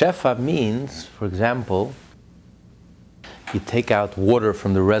 Shefa means, for example, you take out water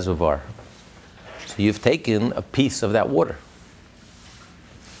from the reservoir. So you've taken a piece of that water.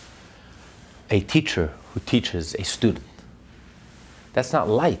 A teacher who teaches a student, that's not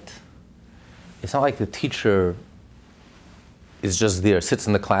light. It's not like the teacher is just there, sits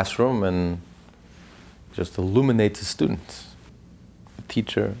in the classroom and just illuminates the students. The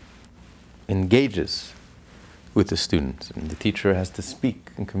teacher engages with the students, and the teacher has to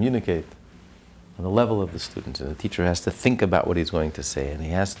speak and communicate on the level of the students, and the teacher has to think about what he's going to say, and he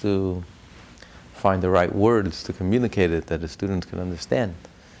has to find the right words to communicate it that the students can understand.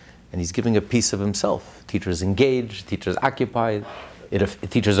 And he's giving a piece of himself. The teacher is engaged, the teacher is occupied, the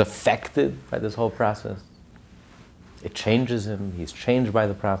teacher is affected by this whole process. It changes him, he's changed by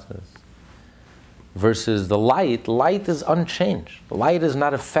the process. Versus the light is unchanged. The light is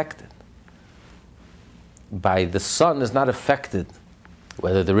not affected. The sun is not affected,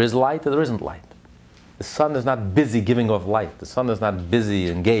 whether there is light or there isn't light. The sun is not busy giving off light. The sun is not busy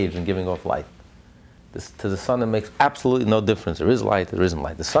engaged in giving off light. To the sun, it makes absolutely no difference. There is light, there isn't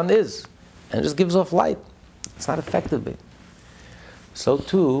light. The sun is, and it just gives off light. It's not affected by it. So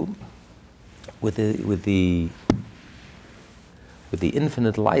too, with the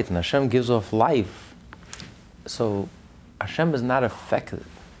infinite light, and Hashem gives off life. So Hashem is not affected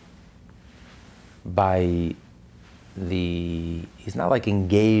by he's not like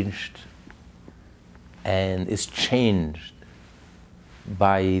engaged and is changed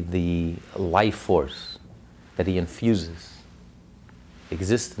by the life force that he infuses,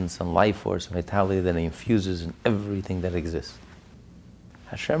 existence and life force and vitality that he infuses in everything that exists.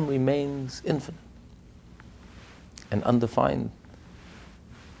 Hashem remains infinite and undefined.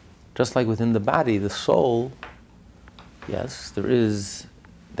 Just like within the body, the soul, yes, there is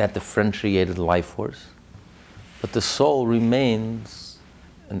that differentiated life force, but the soul remains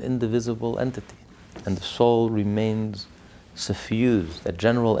an indivisible entity, and the soul remains suffused. That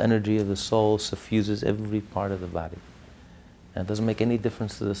general energy of the soul suffuses every part of the body. And it doesn't make any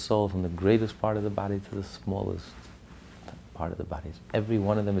difference to the soul from the greatest part of the body to the smallest part of the body. Every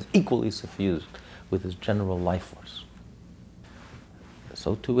one of them is equally suffused with this general life force.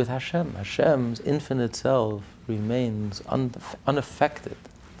 So too with Hashem. Hashem's infinite self remains unaffected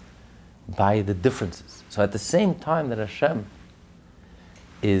by the differences. So at the same time that Hashem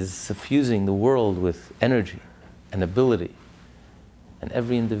is suffusing the world with energy and ability, and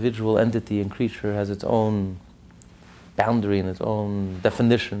every individual entity and creature has its own boundary and its own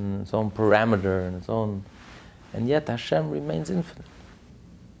definition, its own parameter and its own, and yet Hashem remains infinite.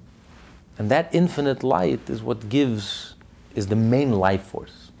 And that infinite light is what is the main life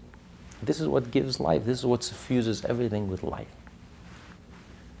force. This is what gives life. This is what suffuses everything with life.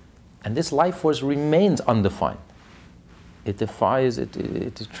 And this life force remains undefined. It defies,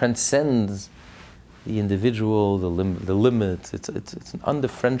 it transcends the individual, the limits. It's an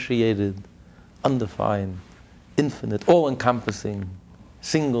undifferentiated, undefined, infinite, all-encompassing,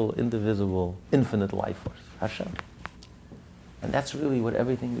 single, indivisible, infinite life force, Hashem. And that's really what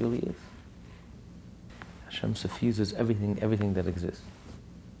everything really is. Hashem suffuses everything that exists.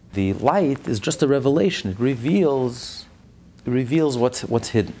 The light is just a revelation. It reveals what's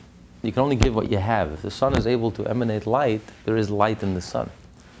hidden. You can only give what you have. If the sun is able to emanate light, there is light in the sun.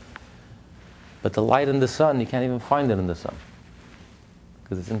 But the light in the sun, you can't even find it in the sun,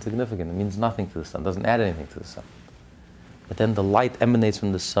 because it's insignificant. It means nothing to the sun. It doesn't add anything to the sun. But then the light emanates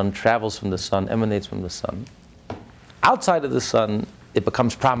from the sun, travels from the sun, emanates from the sun. Outside of the sun, it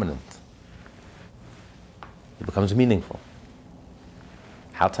becomes prominent. It becomes meaningful.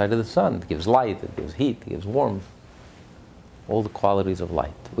 Outside of the sun, it gives light, it gives heat, it gives warmth. All the qualities of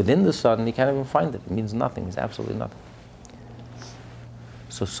light. Within the sun, you can't even find it. It means nothing. It means absolutely nothing.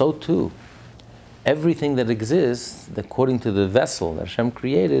 So too, everything that exists, according to the vessel that Hashem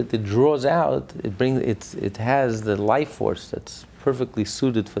created, it draws out, it has the life force that's perfectly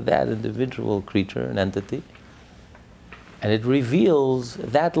suited for that individual creature, an entity, and it reveals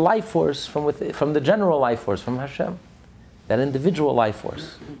that life force from the general life force, from Hashem, that individual life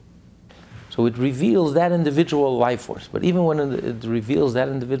force. So it reveals that individual life force. But even when it reveals that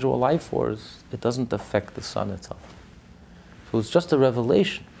individual life force, it doesn't affect the sun itself. So it's just a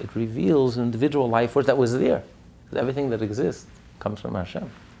revelation. It reveals an individual life force that was there. Everything that exists comes from Hashem.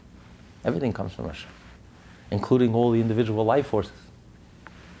 Everything comes from Hashem, including all the individual life forces.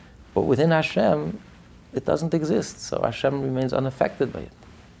 But within Hashem, it doesn't exist. So Hashem remains unaffected by it.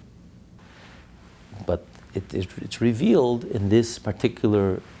 But it's revealed in this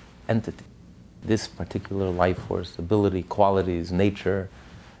particular entity. This particular life force, ability, qualities, nature,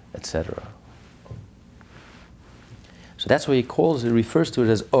 etc. So that's why he refers to it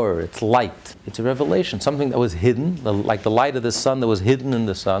as Or, it's light. It's a revelation, something that was hidden, like the light of the sun that was hidden in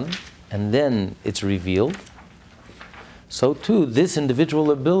the sun, and then it's revealed. So too, this individual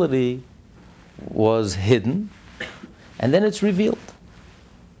ability was hidden, and then it's revealed.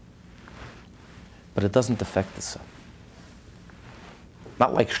 But it doesn't affect the sun.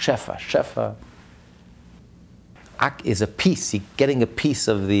 Not like Shefa. Shefa is a piece, getting a piece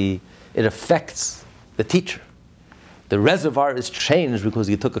of it affects the teacher. The reservoir is changed because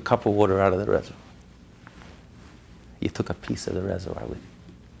you took a cup of water out of the reservoir. You took a piece of the reservoir with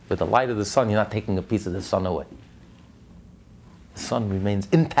you. With the light of the sun, you're not taking a piece of the sun away. The sun remains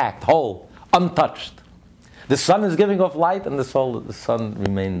intact, whole, untouched. The sun is giving off light, and the sun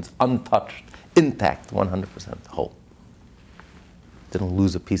remains untouched, intact, 100% whole. Didn't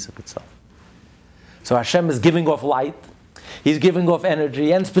lose a piece of itself. So Hashem is giving off light. He's giving off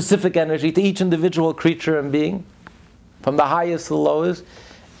energy, and specific energy, to each individual creature and being, from the highest to the lowest.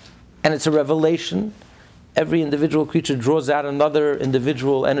 And it's a revelation. Every individual creature draws out another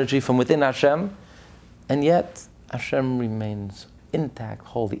individual energy from within Hashem, and yet Hashem remains intact,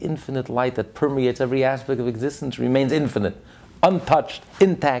 whole. The infinite light that permeates every aspect of existence remains infinite, untouched,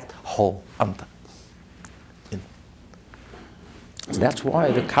 intact, whole, untouched. So that's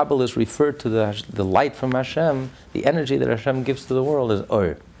why the Kabbalists refer to the light from Hashem, the energy that Hashem gives to the world, as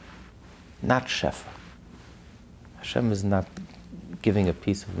Or, not Shefa. Hashem is not giving a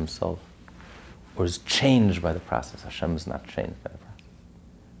piece of himself or is changed by the process. Hashem is not changed by the process.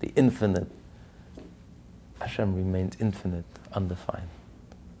 The infinite, Hashem remains infinite, undefined,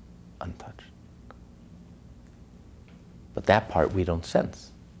 untouched. But that part we don't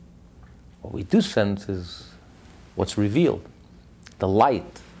sense. What we do sense is what's revealed. The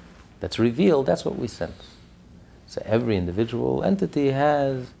light that's revealed, that's what we sense. So every individual entity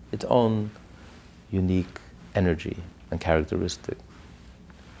has its own unique energy and characteristic.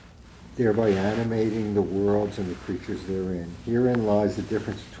 Thereby animating the worlds and the creatures therein. Herein lies the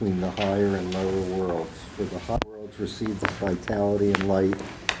difference between the higher and lower worlds. For the higher worlds receive the vitality and light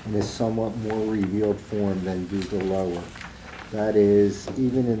in a somewhat more revealed form than do the lower. That is,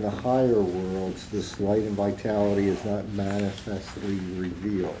 even in the higher worlds, this light and vitality is not manifestly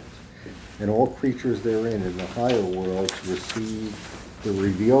revealed. And all creatures therein in the higher worlds receive the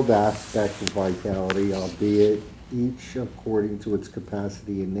revealed aspect of vitality, albeit each according to its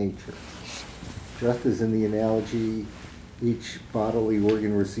capacity and nature. Just as in the analogy, each bodily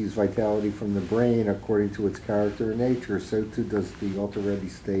organ receives vitality from the brain according to its character and nature, so too does the Alter Rebbe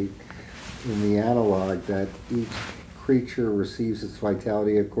state in the analog that each creature receives its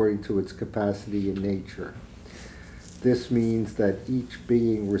vitality according to its capacity and nature. This means that each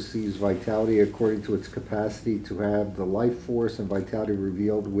being receives vitality according to its capacity to have the life force and vitality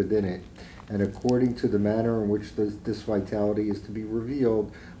revealed within it, and according to the manner in which this vitality is to be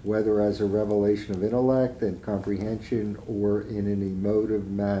revealed, whether as a revelation of intellect and comprehension or in an emotive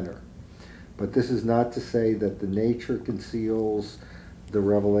manner. But this is not to say that the nature conceals the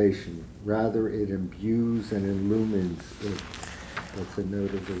revelation. Rather, it imbues and illumines it. That's a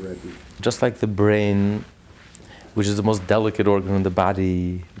note of the Rebbe. Just like the brain, which is the most delicate organ in the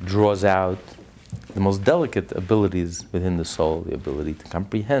body, draws out the most delicate abilities within the soul, the ability to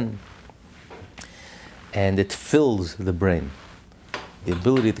comprehend, and it fills the brain. The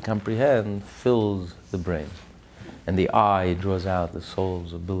ability to comprehend fills the brain. And the eye draws out the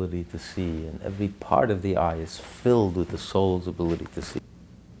soul's ability to see, and every part of the eye is filled with the soul's ability to see.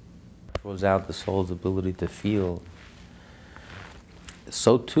 It draws out the soul's ability to feel.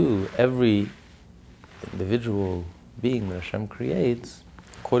 So too, every individual being that Hashem creates,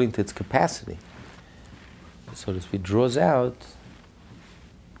 according to its capacity, so to speak, draws out,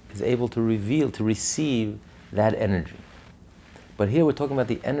 is able to reveal, to receive that energy. But here we're talking about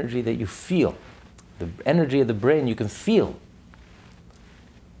the energy that you feel. The energy of the brain you can feel.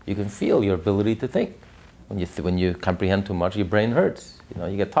 You can feel your ability to think. When you comprehend too much, your brain hurts.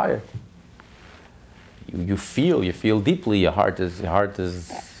 You get tired. You feel deeply. Your heart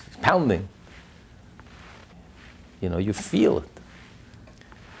is pounding. You feel it.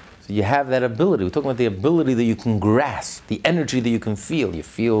 So you have that ability. We're talking about the ability that you can grasp, the energy that you can feel. You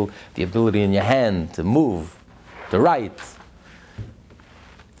feel the ability in your hand to move, to write,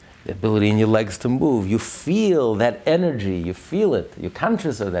 the ability in your legs to move. You feel that energy. You feel it. You're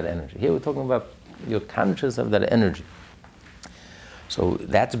conscious of that energy. Here we're talking about you're conscious of that energy. So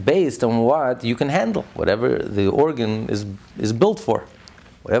that's based on what you can handle, whatever the organ is built for.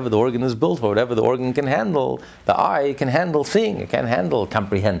 Whatever the organ is built for, whatever the organ can handle, the eye can handle seeing, it can handle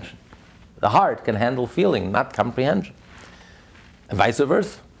comprehension. The heart can handle feeling, not comprehension. And vice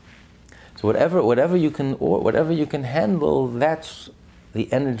versa. So whatever you can handle, that's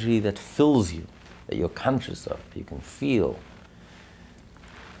the energy that fills you, that you're conscious of, you can feel.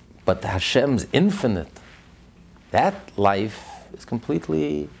 But Hashem's infinite, that life is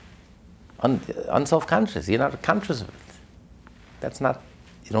completely unself-conscious. You're not conscious of it.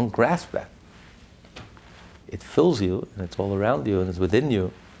 You don't grasp that. It fills you, and it's all around you, and it's within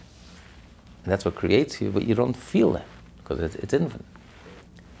you. And that's what creates you, but you don't feel that, because it's infinite.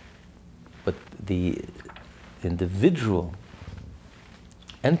 But the individual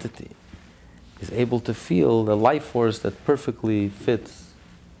entity is able to feel the life force that perfectly fits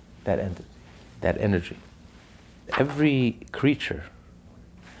that entity, that energy. Every creature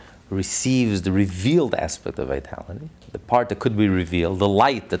receives the revealed aspect of vitality, the part that could be revealed, the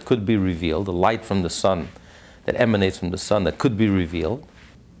light that could be revealed, the light from the sun that emanates from the sun that could be revealed,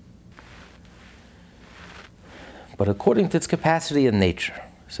 but according to its capacity and nature.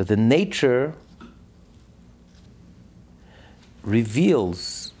 So the nature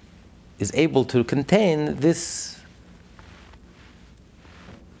reveals, is able to contain this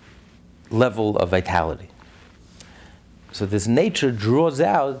level of vitality. So this nature draws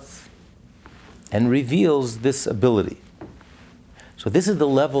out and reveals this ability. So this is the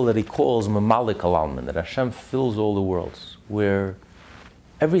level that he calls Mamalik Alalman, that Hashem fills all the worlds, where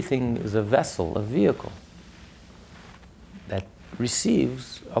everything is a vessel, a vehicle, that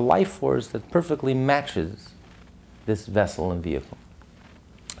receives a life force that perfectly matches this vessel and vehicle.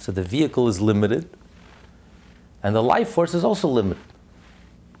 So the vehicle is limited, and the life force is also limited.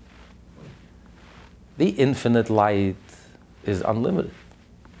 The infinite light is unlimited.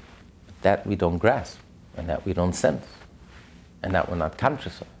 That we don't grasp, and that we don't sense, and that we're not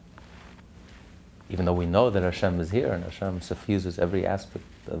conscious of. Even though we know that Hashem is here, and Hashem suffuses every aspect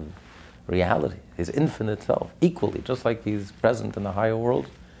of reality, his infinite self, equally, just like he's present in the higher world,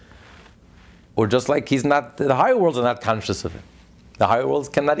 or just like he's not, the higher worlds are not conscious of it. The higher worlds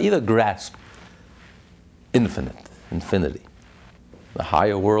cannot either grasp infinity. The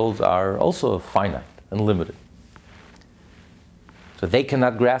higher worlds are also finite and limited. So they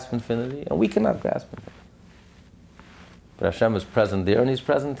cannot grasp infinity, and we cannot grasp infinity. But Hashem is present there, and he's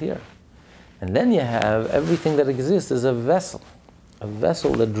present here. And then you have everything that exists is a vessel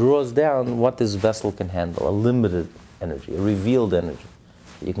that draws down what this vessel can handle, a limited energy, a revealed energy.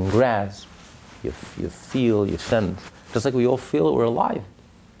 You can grasp, you feel, you sense. Just like we all feel that we're alive.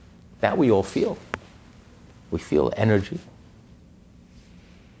 That we all feel. We feel energy.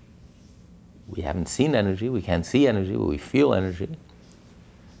 We haven't seen energy, we can't see energy, but we feel energy.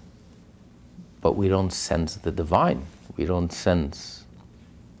 But we don't sense the divine. We don't sense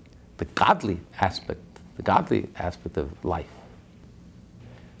the godly aspect of life.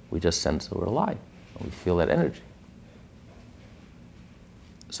 We just sense that we're alive, and we feel that energy.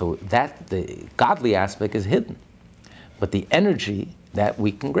 So that, the godly aspect is hidden. But the energy that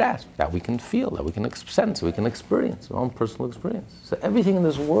we can grasp, that we can feel, that we can sense, we can experience, our own personal experience. So everything in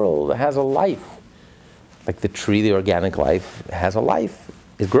this world has a life. Like the tree, the organic life, has a life.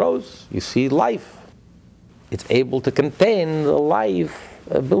 It grows. You see life. It's able to contain the life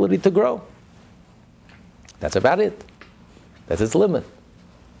ability to grow. That's about it. That's its limit.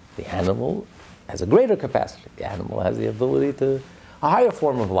 The animal has a greater capacity. The animal has the ability to a higher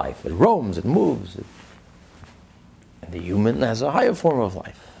form of life. It roams, it moves. And the human has a higher form of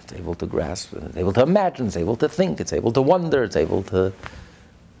life. It's able to grasp, it's able to imagine, it's able to think, it's able to wonder, it's able to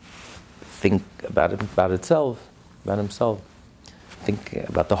think about itself, about himself, think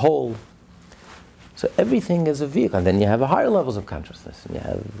about the whole. So everything is a vehicle. And then you have higher levels of consciousness, and you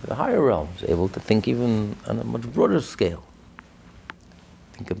have the higher realms, able to think even on a much broader scale.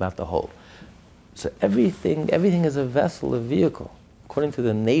 Think about the whole. So everything is a vessel, a vehicle, according to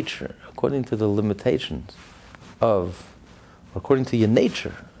the nature, according to the limitations according to your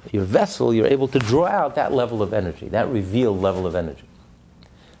nature, your vessel, you're able to draw out that level of energy, that revealed level of energy.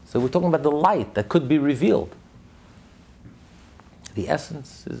 So we're talking about the light that could be revealed. The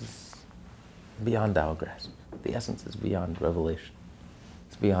essence is beyond our grasp. The essence is beyond revelation.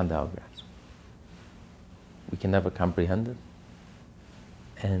 It's beyond our grasp. We can never comprehend it.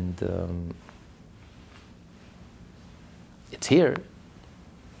 And it's here.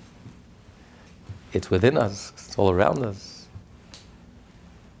 It's within us. It's all around us.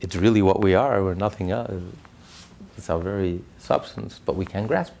 It's really what we are. We're nothing else. It's our very substance, but we can't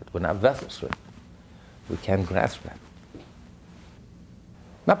grasp it. We're not vessels, right? We can't grasp that.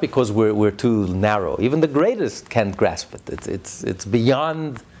 Not because we're too narrow. Even the greatest can't grasp it. It's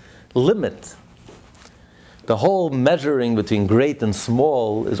beyond limit. The whole measuring between great and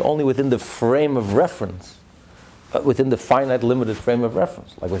small is only within the frame of reference, within the finite, limited frame of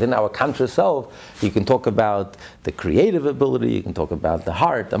reference. Like within our conscious self, you can talk about the creative ability, you can talk about the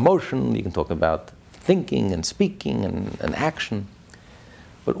heart, emotion, you can talk about thinking and speaking and action.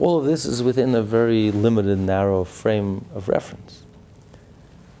 But all of this is within a very limited, narrow frame of reference.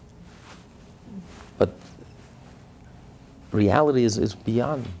 But reality is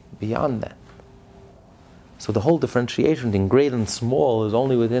beyond that. So the whole differentiation between great and small is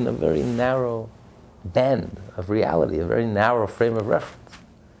only within a very narrow band of reality, a very narrow frame of reference.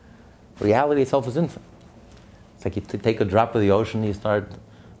 Reality itself is infinite. It's like you take a drop of the ocean, you start,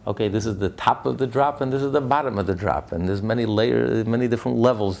 okay, this is the top of the drop and this is the bottom of the drop, and there's many layers, many different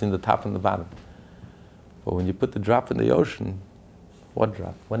levels in the top and the bottom. But when you put the drop in the ocean, what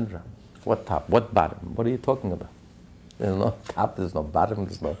drop? When drop? What top? What bottom? What are you talking about? There's no top, there's no bottom,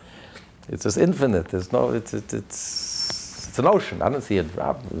 it's just infinite. There's no, it's an ocean. I don't see a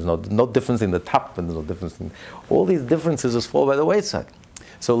drop. There's no difference in the top, and there's no difference in, all these differences just fall by the wayside.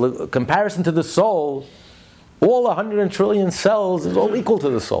 So comparison to the soul, all 100 trillion cells is all equal to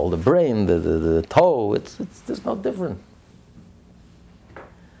the soul. The brain, the toe, there's no difference.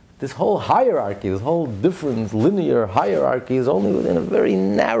 This whole hierarchy, this whole different linear hierarchy is only within a very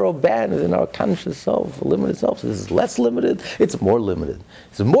narrow band within our conscious self, a limited self. So this is less limited, it's more limited.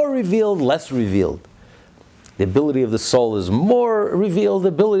 It's more revealed, less revealed. The ability of the soul is more revealed, the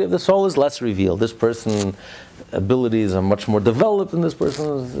ability of the soul is less revealed. This person's abilities are much more developed and this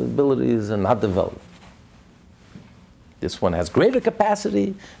person's abilities are not developed. This one has greater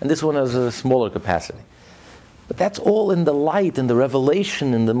capacity and this one has a smaller capacity. But that's all in the light, in the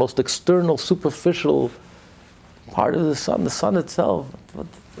revelation, in the most external, superficial part of the sun itself.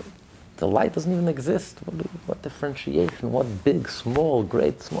 The light doesn't even exist. What differentiation? What big, small,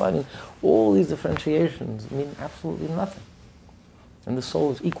 great, small? I mean, all these differentiations mean absolutely nothing. And the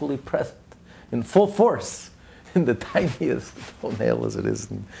soul is equally present in full force in the tiniest toenail as it is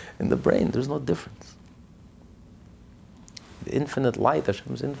in the brain. There's no difference. The infinite light,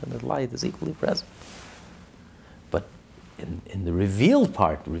 Hashem's infinite light, is equally present. But in the revealed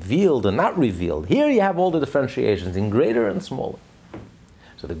part, revealed and not revealed, here you have all the differentiations in greater and smaller.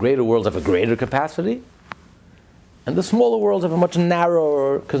 So the greater worlds have a greater capacity, and the smaller worlds have a much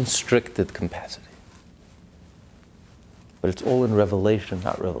narrower, constricted capacity. But it's all in revelation,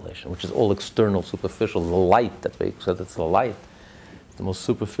 not revelation, which is all external, superficial. The light, that's why he said it's the light. It's the most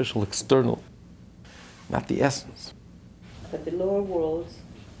superficial, external, not the essence. But the lower worlds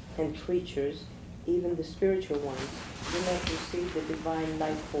and creatures, even the spiritual ones, do not receive the divine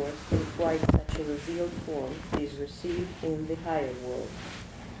life force in quite such a revealed form is received in the higher world,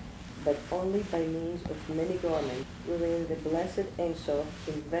 but only by means of many garments, wherein the blessed Ein Sof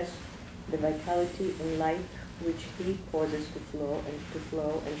invests the vitality and light which he causes to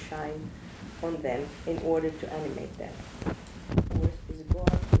flow and shine on them in order to animate them. Force is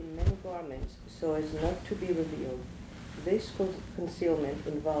garbed in many garments so as not to be revealed. This concealment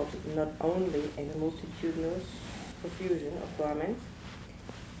involves not only a multitudinous profusion of garments,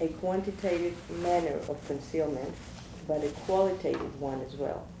 a quantitative manner of concealment, but a qualitative one as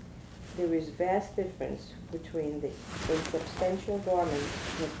well. There is vast difference between the insubstantial garments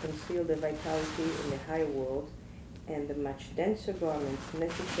that conceal the vitality in the higher world and the much denser garments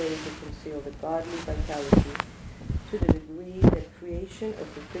necessary to conceal the godly vitality to the degree that creation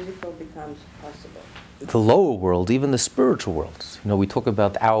of the physical becomes possible. The lower world, even the spiritual worlds. You know, we talk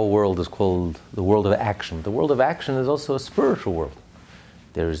about our world is called the world of action. The world of action is also a spiritual world.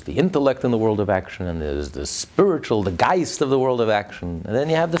 There's the intellect in the world of action, and there's the spiritual, the Geist of the world of action, and then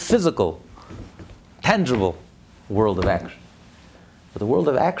you have the physical, tangible world of action. But the world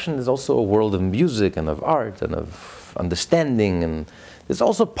of action is also a world of music and of art and of understanding, and it's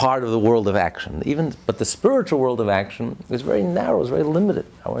also part of the world of action. But the spiritual world of action is very narrow, it's very limited.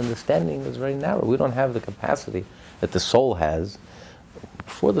 Our understanding is very narrow. We don't have the capacity that the soul has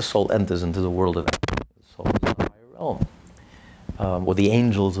before the soul enters into the world of action. The soul is a higher realm. Or the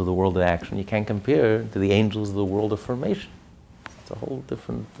angels of the world of action, you can't compare to the angels of the world of formation. It's a whole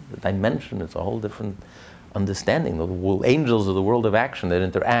different dimension, it's a whole different understanding. The angels of the world of action that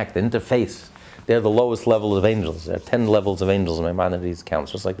interact, that interface, they're the lowest level of angels. There are 10 levels of angels in Maimonides'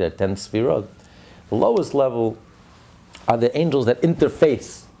 counts, just like there are 10 sfirot. The lowest level are the angels that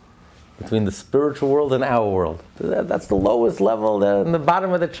interface between the spiritual world and our world. That's the lowest level, they're in the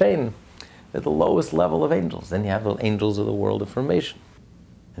bottom of the chain. They're the lowest level of angels. Then you have the angels of the world of formation.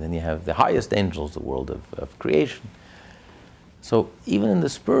 And then you have the highest angels, the world of creation. So even in the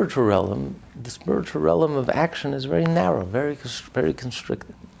spiritual realm of action is very narrow, very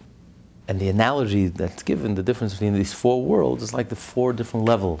constricted. And the analogy that's given, the difference between these four worlds, is like the four different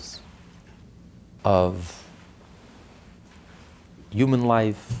levels of human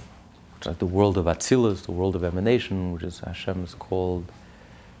life, which is like the world of Atzilus, the world of emanation, which is Hashem is called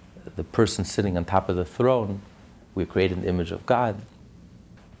the person sitting on top of the throne. We're created in the image of God.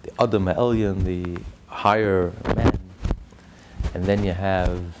 The Adam Ha'elyon, the higher man. And then you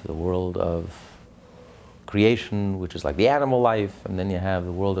have the world of creation, which is like the animal life. And then you have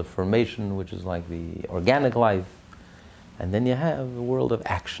the world of formation, which is like the organic life. And then you have the world of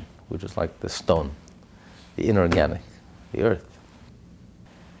action, which is like the stone, the inorganic, the earth.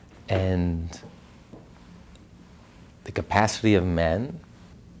 And the capacity of man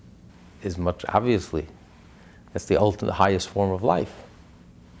is much, obviously, that's the ultimate, the highest form of life.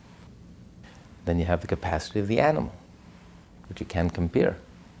 Then you have the capacity of the animal, which you can't compare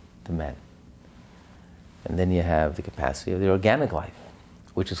to man. And then you have the capacity of the organic life,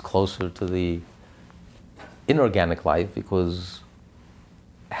 which is closer to the inorganic life, because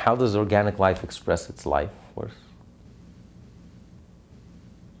how does organic life express its life force?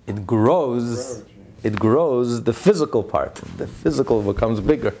 It grows the physical part. The physical becomes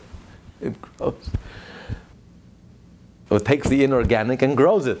bigger. It grows. So it takes the inorganic and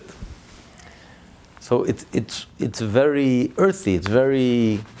grows it. So it's very earthy.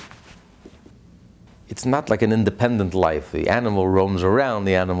 It's not like an independent life. The animal roams around.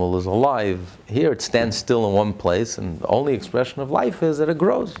 The animal is alive. Here it stands still in one place, and the only expression of life is that it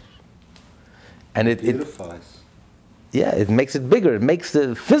grows. And it beautifies. It makes it bigger. It makes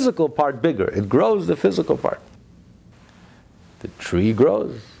the physical part bigger. It grows the physical part. The tree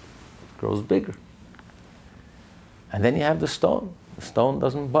grows bigger. And then you have the stone. The stone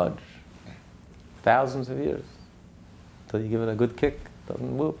doesn't budge. Thousands of years. Until you give it a good kick, it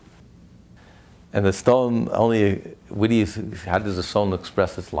doesn't move. And the stone how does the stone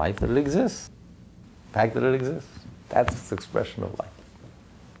express its life? That it exists. The fact that it exists. That's its expression of life.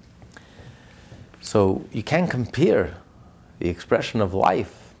 So you can't compare the expression of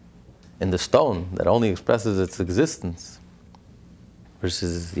life in the stone that only expresses its existence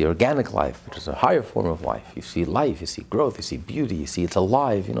versus the organic life, which is a higher form of life. You see life, you see growth, you see beauty, you see it's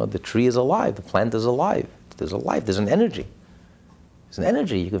alive. The tree is alive, the plant is alive. There's a life, there's an energy. There's an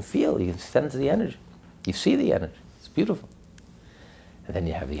energy you can feel, you can sense the energy. You see the energy, it's beautiful. And then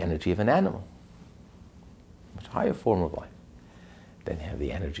you have the energy of an animal, much higher form of life. Then you have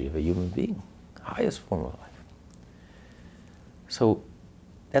the energy of a human being, highest form of life. So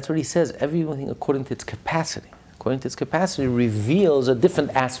that's what he says, everything according to its capacity. According to its capacity reveals a different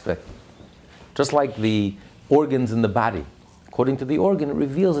aspect. Just like the organs in the body. According to the organ, it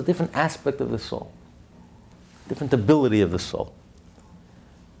reveals a different aspect of the soul. Different ability of the soul.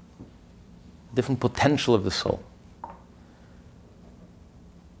 Different potential of the soul.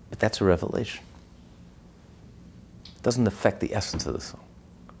 But that's a revelation. It doesn't affect the essence of the soul.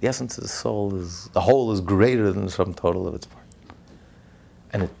 The essence of the soul is, the whole is greater than the sum total of its parts.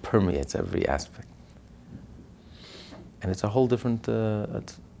 And it permeates every aspect. And it's a whole different,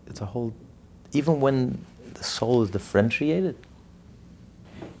 it's a whole, even when the soul is differentiated,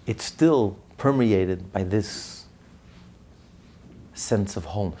 it's still permeated by this sense of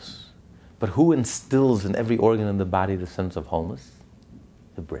wholeness. But who instills in every organ in the body the sense of wholeness?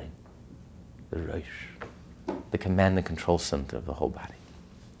 The brain, the Rosh, the command and control center of the whole body.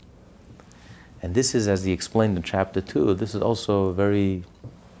 And this is, as he explained in chapter 2, this is also a very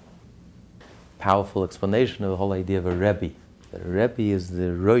powerful explanation of the whole idea of a Rebbe. The Rebbe is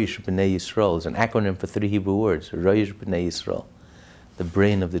the Rosh B'nai Yisrael. It's an acronym for 3 Hebrew words, Rosh B'nai Yisrael, the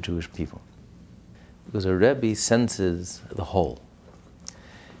brain of the Jewish people. Because a Rebbe senses the whole.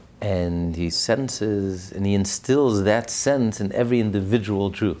 And he senses and he instills that sense in every individual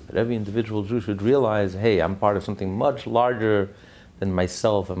Jew. That every individual Jew should realize, hey, I'm part of something much larger than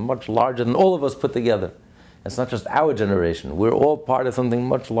myself and much larger than all of us put together. It's not just our generation. We're all part of something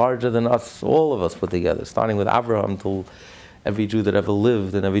much larger than us, all of us put together, starting with Abraham till every Jew that ever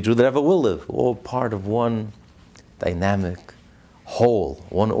lived and every Jew that ever will live. We're all part of one dynamic whole,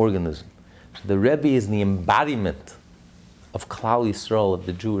 one organism. So the Rebbe is the embodiment of Klal Yisrael, of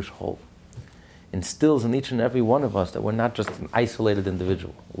the Jewish whole. Instills in each and every one of us that we're not just an isolated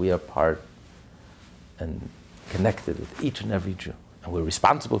individual. We are part and connected with each and every Jew. And we're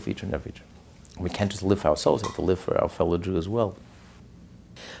responsible for each and every Jew. We can't just live for ourselves, we have to live for our fellow Jew as well.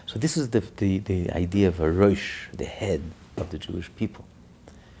 So this is the idea of a Rosh, the head of the Jewish people.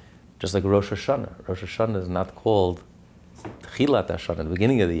 Just like Rosh Hashanah. Rosh Hashanah is not called Tchilat Hashanah, the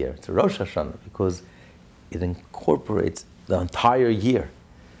beginning of the year. It's Rosh Hashanah because it incorporates the entire year.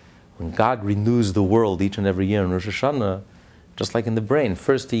 When God renews the world each and every year in Rosh Hashanah, just like in the brain,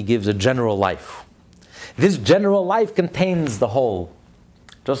 first he gives a general life. This general life contains the whole.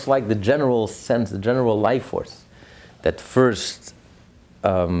 Just like the general sense, the general life force that first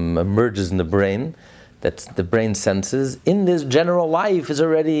emerges in the brain, that the brain senses, in this general life is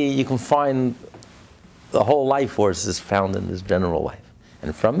already, you can find the whole life force is found in this general life.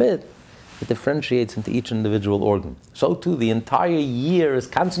 And from it differentiates into each individual organ. So too, the entire year is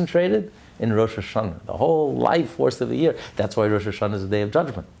concentrated in Rosh Hashanah, the whole life force of the year. That's why Rosh Hashanah is the Day of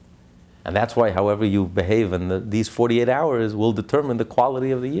Judgment. And that's why however you behave in these 48 hours will determine the quality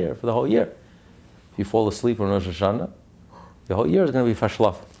of the year for the whole year. If you fall asleep on Rosh Hashanah, the whole year is going to be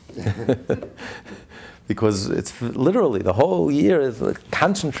fashlaf. Because it's literally, the whole year is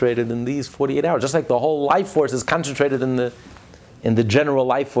concentrated in these 48 hours. Just like the whole life force is concentrated in the general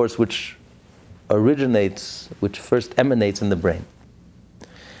life force which originates, which first emanates in the brain.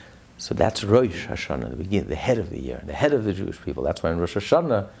 So that's Rosh Hashanah, the beginning, the head of the year, the head of the Jewish people. That's why in Rosh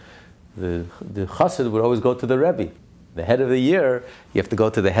Hashanah, the chassid would always go to the Rebbe. The head of the year, you have to go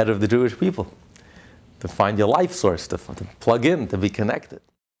to the head of the Jewish people to find your life source, to plug in, to be connected.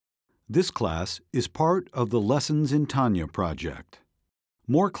 This class is part of the Lessons in Tanya project.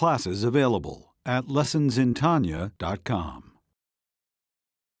 More classes available at lessonsintanya.com.